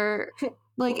for,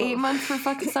 like, 8 months for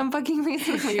some fucking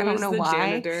reason. Like, I don't know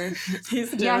why.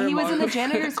 Yeah, he was in the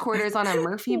janitor's quarters on a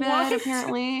Murphy bed,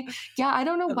 apparently. Yeah, I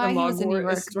don't know why he was in New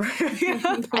York.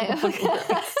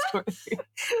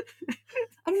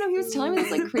 I don't know. He was telling me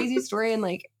this, like, crazy story, and,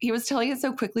 like, he was telling it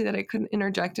so quickly that I couldn't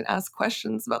interject and ask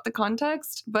questions about the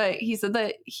context. But he said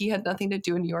that he had nothing to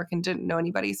do in New York and didn't know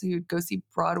anybody, so he would go see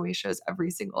Broadway shows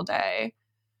every single day.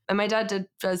 And my dad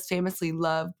does famously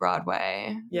love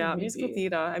Broadway. Yeah, musical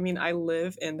theater. I mean, I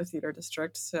live in the theater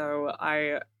district, so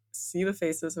I see the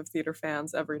faces of theater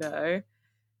fans every day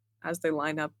as they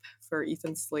line up for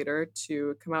Ethan Slater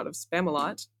to come out of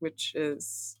Spamalot, which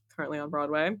is currently on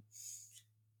Broadway.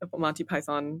 A Monty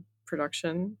Python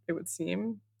production, it would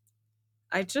seem.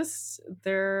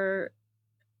 There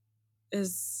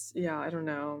is, yeah, I don't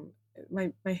know.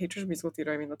 My hatred of musical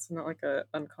theater, I mean, that's not, like, a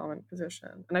uncommon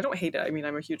position. And I don't hate it. I mean,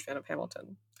 I'm a huge fan of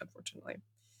Hamilton, unfortunately.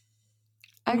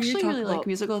 I actually really like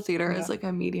musical theater as, like,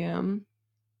 a medium.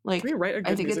 Like, can we write a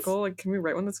good musical? Like, can we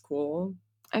write one that's cool?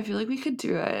 I feel like we could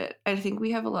do it. I think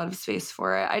we have a lot of space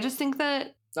for it. I just think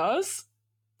that Us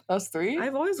three?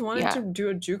 I've always wanted to do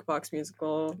a jukebox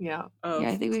musical. Yeah.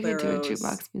 I think we could do a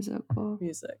jukebox musical.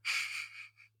 Music.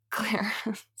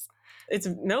 Clarence.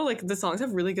 Like, the songs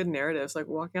have really good narratives, like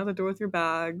walking out the door with your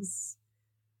bags.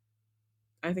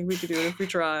 I think we could do it if we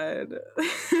tried.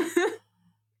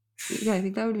 Yeah, I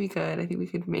think that would be good. I think we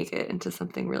could make it into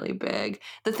something really big.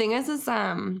 The thing is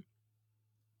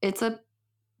it's a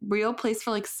real place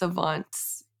for, like,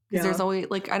 savants. Because there's always,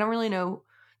 like, I don't really know.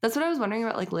 That's what I was wondering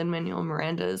about, like, Lin-Manuel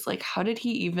Miranda's. Like, how did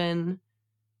he even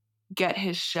get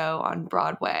his show on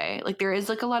Broadway? Like, there is,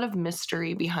 like, a lot of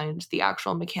mystery behind the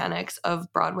actual mechanics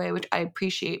of Broadway, which I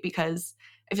appreciate because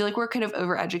I feel like we're kind of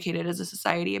overeducated as a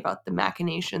society about the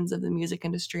machinations of the music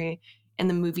industry and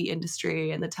the movie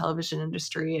industry and the television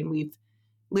industry. And we've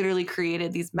literally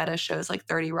created these meta shows like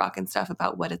 30 Rock and stuff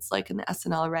about what it's like in the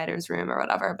SNL writer's room or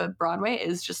whatever. But Broadway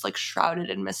is just, like, shrouded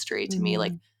in mystery to me.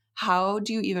 Like, how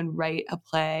do you even write a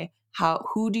play?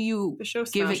 Who do you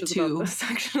give it to? This,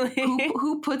 actually.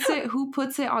 who puts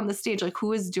it on the stage? Like,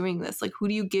 who is doing this? Like, who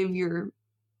do you give your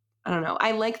I don't know.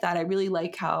 I like that. I really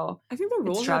like how I think the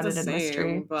rules are the shrouded in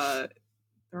mystery. same, but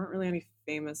there aren't really any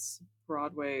famous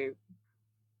Broadway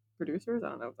producers. I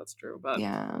don't know if that's true, but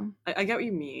yeah. I get what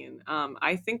you mean.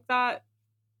 I think that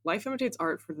life imitates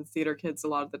art for the theater kids a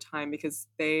lot of the time because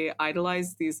they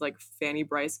idolize these like Fanny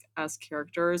Bryce-esque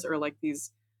characters or like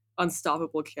these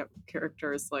unstoppable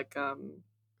characters like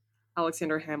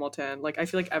Alexander Hamilton. Like I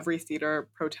feel like every theater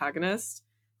protagonist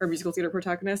or musical theater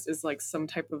protagonist is like some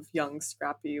type of young,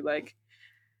 scrappy, like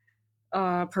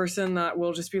person that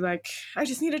will just be like, I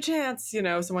just need a chance, you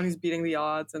know, someone who's beating the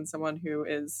odds and someone who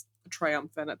is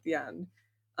triumphant at the end.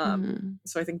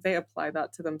 So I think they apply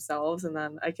that to themselves, and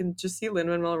then I can just see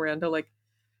Lin-Manuel Miranda like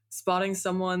spotting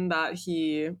someone that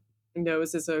he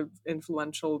knows is a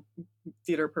influential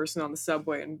theater person on the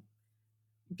subway and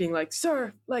being like,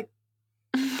 "Sir, like,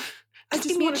 just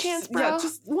give me a chance, bro. Yeah,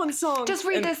 just one song. Just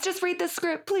read this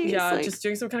script, please." Yeah, like, just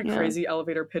doing some kind of crazy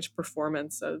elevator pitch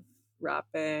performance of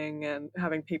rapping and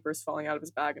having papers falling out of his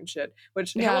bag and shit.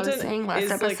 Which Hamilton I was saying last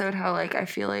episode like, how like I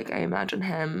feel like I imagine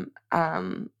him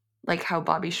like how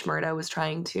Bobby Shmurda was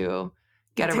trying to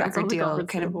get a record deal,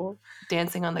 kind of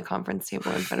dancing on the conference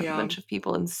table in front of a bunch of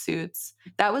people in suits.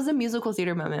 That was a musical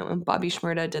theater moment when Bobby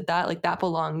Shmurda did that. Like that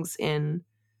belongs in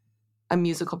a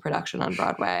musical production on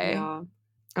Broadway. Yeah.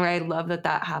 And I love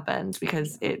that happened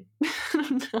because it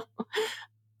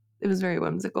was very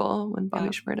whimsical when Bobby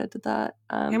Shmurda did that.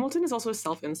 Hamilton is also a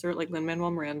self-insert. Like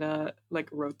Lin-Manuel Miranda like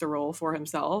wrote the role for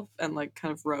himself and like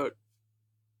kind of wrote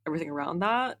everything around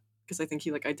that because I think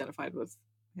he like identified with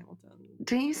Hamilton.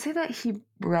 Didn't you say that he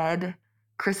read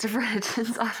Christopher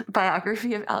Hitchens'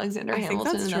 biography of Alexander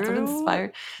Hamilton and that's what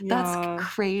inspired? Yeah. That's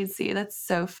crazy. That's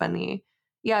so funny.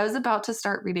 Yeah, I was about to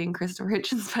start reading Christopher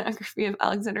Hitchens' biography of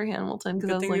Alexander Hamilton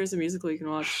because I was like, there's a musical you can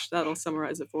watch that'll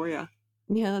summarize it for you.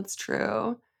 Yeah, that's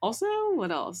true. Also,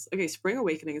 what else? Okay, Spring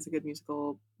Awakening is a good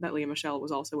musical that Lea Michele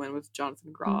was also in with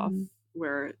Jonathan Groff,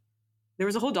 where there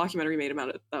was a whole documentary made about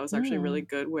it that was actually really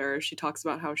good, where she talks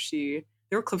about how there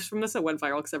were clips from this that went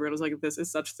viral because everyone was like, this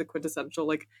is such the quintessential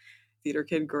like theater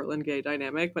kid girl and gay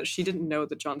dynamic, but she didn't know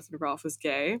that Jonathan Groff was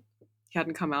gay. He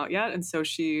hadn't come out yet, and so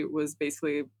she was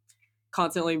basically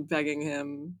constantly begging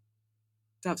him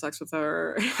to have sex with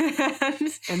her.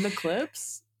 In the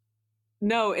clips?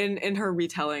 No, in her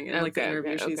retelling in like the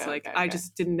interview, she's like, I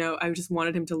just didn't know. I just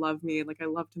wanted him to love me, and like I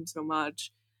loved him so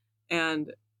much.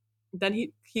 And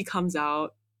then he comes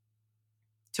out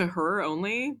to her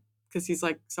only because he's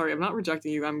like, sorry, I'm not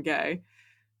rejecting you, I'm gay.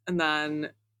 And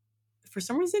then for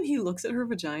some reason he looks at her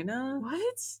vagina.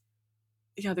 What?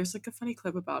 Yeah, there's like a funny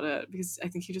clip about it because I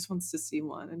think he just wants to see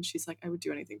one, and she's like, I would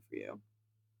do anything for you.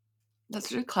 That's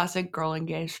such a classic girl and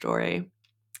gay story.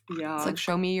 Yeah. It's like,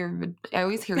 show me your... I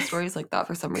always hear stories like that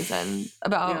for some reason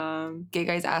about gay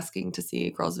guys asking to see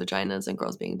girls' vaginas and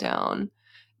girls being down.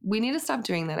 We need to stop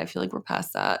doing that. I feel like we're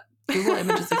past that. Google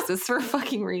Images exists for a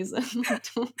fucking reason.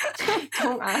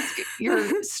 Don't ask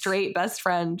your straight best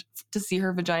friend to see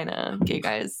her vagina, gay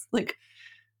guys. Like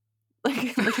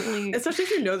literally... Especially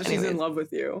if you know that she's in love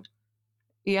with you.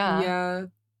 Yeah. Yeah.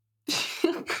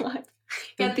 Oh, God.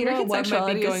 Yeah, theater kid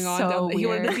sexuality going on. So he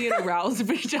wanted to see an aroused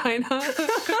vagina.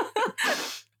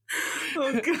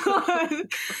 Oh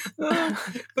God!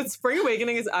 But Spring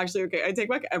Awakening is actually okay. I take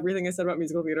back everything I said about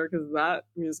musical theater because that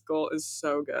musical is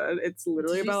so good. It's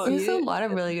literally about. There's a lot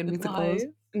of really good musicals.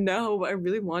 No, but I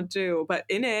really want to. But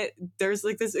in it, there's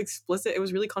like this explicit. It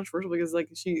was really controversial because like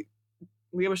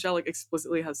Lea Michele like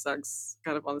explicitly has sex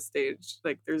kind of on the stage.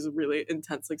 Like there's really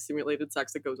intense like simulated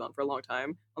sex that goes on for a long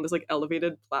time on this like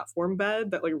elevated platform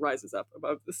bed that like rises up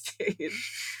above the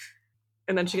stage.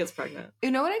 And then she gets pregnant.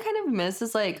 You know what I kind of miss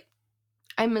is like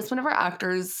I miss whenever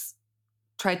actors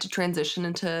tried to transition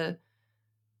onto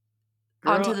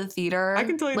the theater. I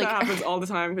can tell you like, that happens all the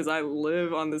time because I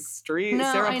live on the street.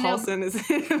 No, Sarah Paulson is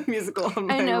in a musical on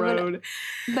my road.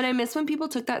 But I miss when people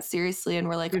took that seriously and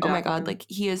were like, oh my God, like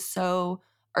he is so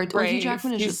brave. Well, Hugh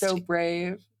Jackman is just so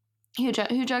brave. Hugh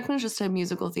Jackman is just a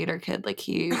musical theater kid. Like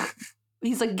he's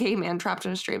like gay man trapped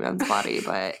in a straight man's body.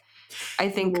 But I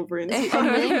think I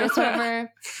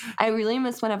really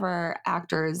miss whenever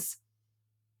actors,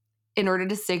 in order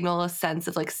to signal a sense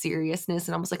of like seriousness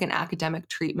and almost like an academic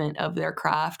treatment of their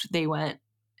craft, they went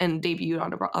and debuted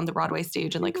on the Broadway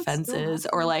stage in like Fences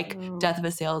or like Death of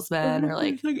a Salesman or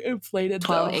like inflated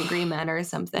 12 Angry Men or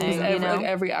something. Like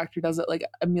every actor does it. Like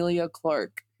Emilia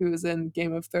Clarke, who was in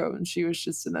Game of Thrones, she was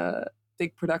just in a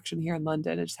big production here in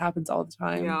London. It just happens all the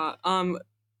time. Yeah.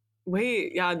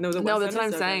 Wait, yeah, no, the No, West that's End what I'm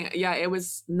is so saying. good. Yeah, it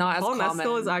was not as Paul common.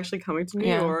 Mescal is actually coming to New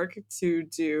Yeah. York to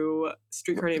do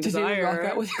Streetcar Named to do Desire. Rock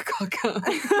Out with Your Cock Out,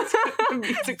 the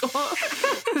musical.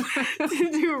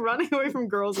 To do Running Away from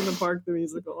Girls in the Park, the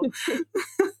musical.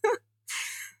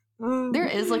 There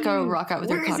is like a Rock Out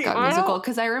with Your Where is Cock he? Out I musical don't-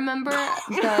 because I remember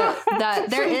that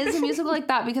there is a musical like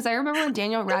that because I remember when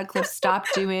Daniel Radcliffe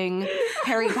stopped doing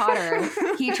Harry Potter,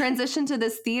 he transitioned to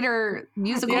this theater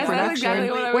musical Yes, that's production exactly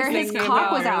what I was where his thinking cock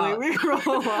about. was out. Really? We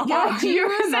roll off. Yeah, do you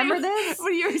were saying- remember this? But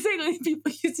you were saying like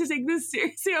people used to take this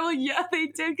seriously. I'm like, yeah, they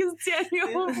did because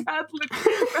Daniel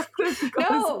Radcliffe got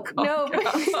No, his no. cock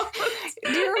out.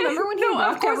 Do you remember when he No, of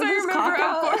rocked out course with I his remember. cock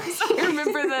out? Of course I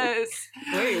remember this.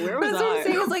 Wait, where was That's what I'm I?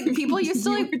 saying is like people used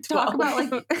to You like were talk 12.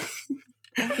 about like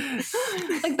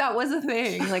like that was a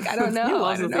thing. Like I don't know. He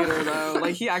loves I the don't know. theater though.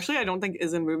 Like he actually, I don't think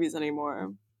is in movies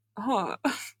anymore. Huh.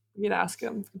 You'd ask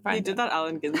him. He did that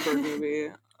Allen Ginsberg movie.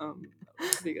 That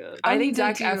was pretty good. I Oh, he think did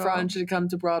Zac too. Efron should come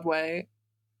to Broadway.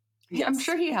 Yeah, I'm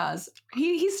sure he has.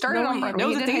 He started No, on he- Broadway. No,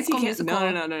 He the did thing High is he School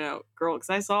can't. Musical. No, girl. Because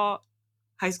I saw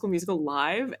High School Musical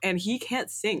live, and he can't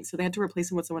sing, so they had to replace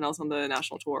him with someone else on the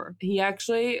national tour. He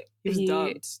actually He was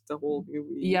dubbed the whole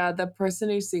movie. Yeah, the person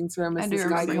who sings for him is I do this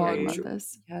guy remember called. hearing called- about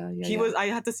this. He was. I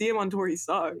had to see him on tour. He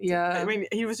sucked. Yeah. I mean,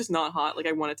 he was just not hot. Like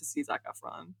I wanted to see Zac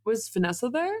Efron Was Vanessa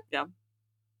there?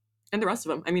 and the rest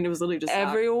of them. I mean, it was literally just Zac.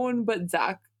 Everyone but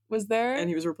Zach was there. And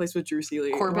he was replaced with Drew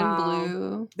Seeley. Corbin Wow.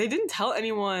 Blue. They didn't tell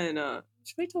anyone.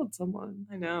 Should I told someone?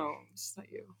 I know, just not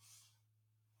you.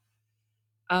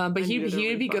 But I he needed a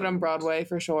would be good on refund. Broadway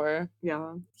for sure.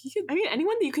 Yeah. He could. I mean,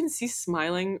 anyone that you can see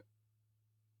smiling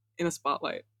in a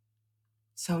spotlight.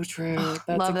 So true. Ugh,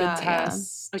 That's a love good that, yeah.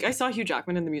 test. Like I saw Hugh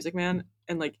Jackman in The Music Man,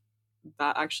 and like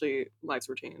that actually lives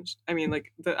were changed. I mean,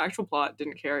 like the actual plot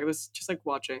didn't care. It was just like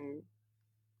watching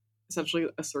essentially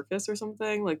a circus or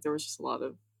something. Like there was just a lot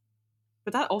of,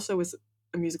 but that also is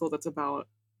a musical that's about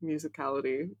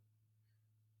musicality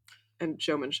and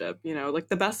showmanship. You know, like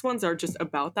the best ones are just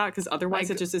about that because otherwise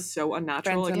Like it just is so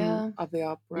unnatural. Like, Phantom Yeah. of the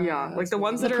Opera. yeah, like as the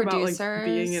ones well. that The are about like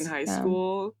being in producers, high yeah.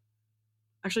 school.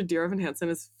 Actually, Dear Evan Hansen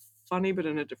is funny, but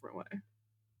in a different way.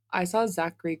 I saw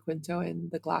Zachary Quinto in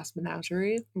The Glass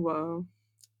Menagerie. Whoa.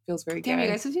 Feels very Damn, gay.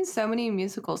 you guys have seen so many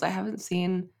musicals. I haven't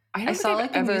seen. I, I don't saw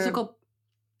think like I've a ever musical.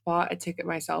 bought a ticket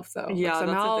myself though. Like, Yeah, that's the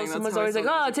somehow thing. That's someone's how I always like,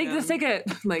 saw "Oh, Music take this Man."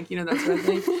 ticket!" Like that sort of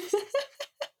thing.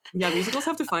 Yeah, musicals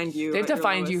have to find you. They have at to your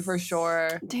find you for lowest.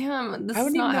 sure. Damn, this I is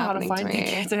wouldn't even not know how to happening find to me.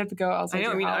 tickets. I have to go outside. I know.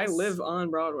 I your mean, I house. live on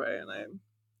Broadway, and I'm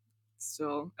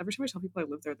still every time I tell people I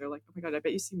live there, they're like, "Oh my god, I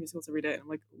bet you see musicals every day." And I'm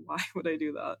like, "Why would I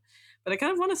do that?" But I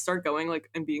kind of want to start going like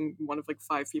and being one of like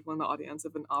 5 people in the audience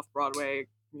of an off-Broadway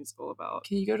musical about.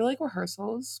 Can you go to like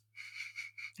rehearsals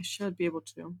I should be able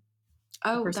to.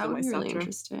 Oh, person that of would my be really stature.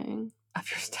 interesting. of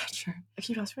your stature?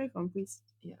 Can you pass me my phone, please?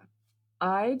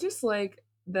 I just like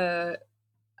the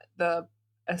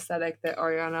aesthetic that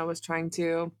Ariana was trying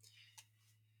to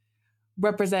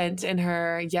represent in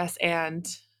her Yes and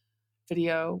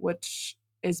video, which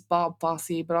is Bob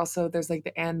Fosse, but also there's like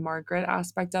the Anne Margaret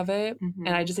aspect of it. And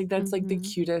I just think that's like the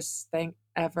Mhm. cutest thing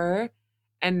ever.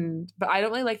 But I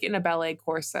don't really like it in a ballet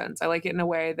course sense. I like it in a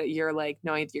way that you're like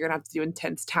knowing that you're gonna have to do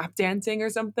intense tap dancing or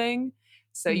something.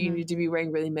 So you Mhm. need to be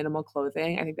wearing really minimal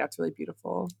clothing. I think that's really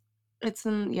beautiful. It's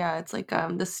like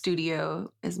the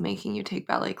studio is making you take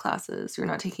ballet classes. You're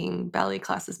not taking ballet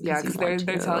classes because Yeah, you because want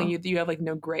they're to. telling you that you have like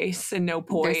no grace and no They're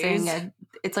poise. saying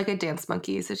it's like a dance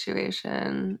monkey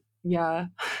situation. Yeah.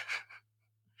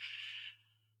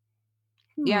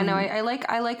 Yeah, no, Hmm.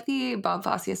 I like the Bob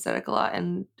Fosse aesthetic a lot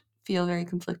and feel very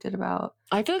conflicted about.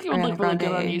 I feel like it would Ariana look really good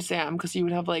on Grande. you, Sam, because you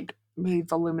would have like really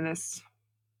voluminous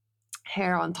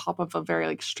hair on top of a very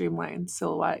like streamlined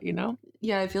silhouette, you know?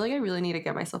 Yeah, I feel like I really need to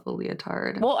get myself a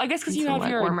leotard. Well, I guess because And you some have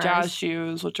leg your warmers. jazz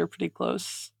shoes, which are pretty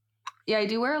close. Yeah, I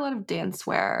do wear a lot of dance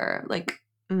wear. Like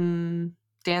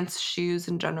dance shoes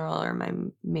in general are my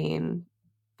main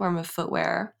form of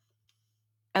footwear.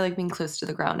 I like being close to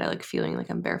the ground. I like feeling like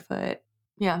I'm barefoot.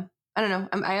 Yeah, I don't know.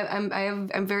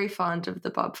 I'm very fond of the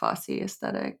Bob Fosse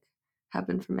aesthetic. Have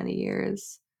been for many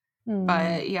years.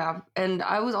 But yeah, and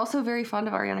I was also very fond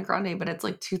of Ariana Grande, but it's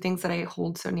like 2 things that I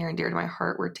hold so near and dear to my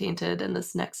heart were tainted in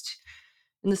this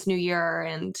new year,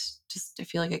 and just I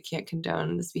feel like I can't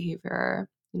condone this behavior,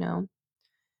 you know.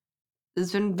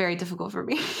 It's been very difficult for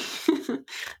me.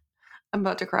 I'm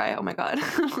about to cry. Oh my god.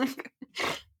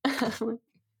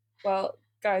 Well,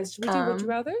 guys, should we do Would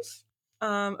You Um, Rathers?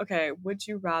 Okay. Would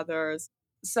you rather?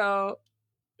 So,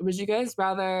 would you guys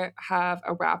rather have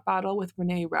a rap battle with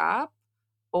Renee Rapp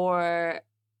or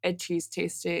a cheese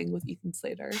tasting with Ethan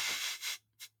Slater?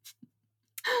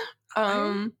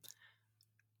 I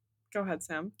Go ahead,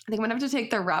 Sam. think I'm gonna have to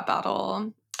take the rap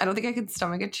battle. I don't think I could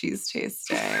stomach a cheese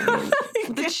tasting.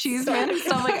 The cheese man and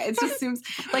stuff, like, it just seems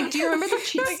like, do you remember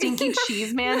the stinky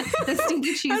cheese man? The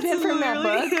stinky cheese man from that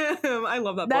book? Him. I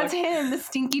love that That's book. him, the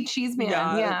stinky cheese man.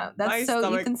 Yeah, that's so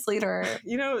stomach, Ethan Slater.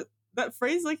 You know, that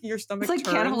phrase, like, your stomach it's like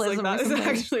turns, cannibalism, like, that or is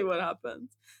actually what happens.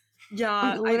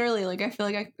 Yeah. Literally, like, I feel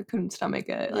like I couldn't stomach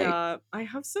it. Like, yeah, I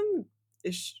have some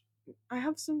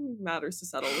matters to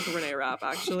settle with Renee Rapp,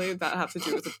 actually, that have to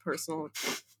do with a personal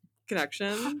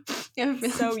connection.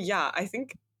 So yeah, I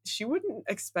think she wouldn't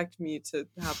expect me to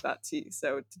have that tea.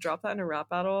 So to drop that in a rap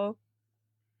battle,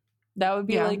 that would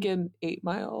be like an 8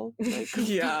 Mile. Like,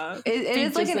 yeah, it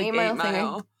is like an 8 Mile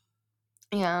thing.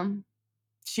 Yeah,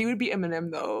 she would be Eminem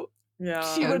though. Yeah,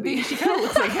 she would be. She kind of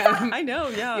looks like him. I know.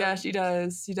 Yeah, yeah, she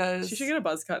does. She does. She should get a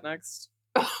buzz cut next.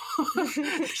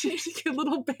 She should get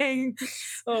little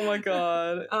bangs. Oh my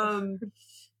god. Okay.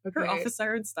 Her office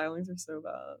siren stylings are so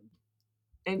bad.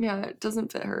 And yeah, it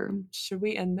doesn't fit her. Should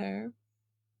we end there?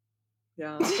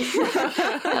 Yeah.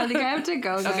 I think I have to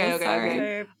go, guys.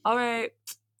 Okay. All right.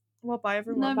 Well, bye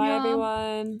everyone. Bye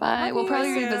everyone. Bye. We'll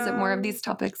probably revisit more of these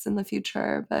topics in the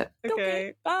future, but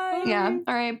okay. Bye. Yeah.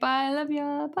 All right. Bye. Love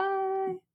ya. Bye.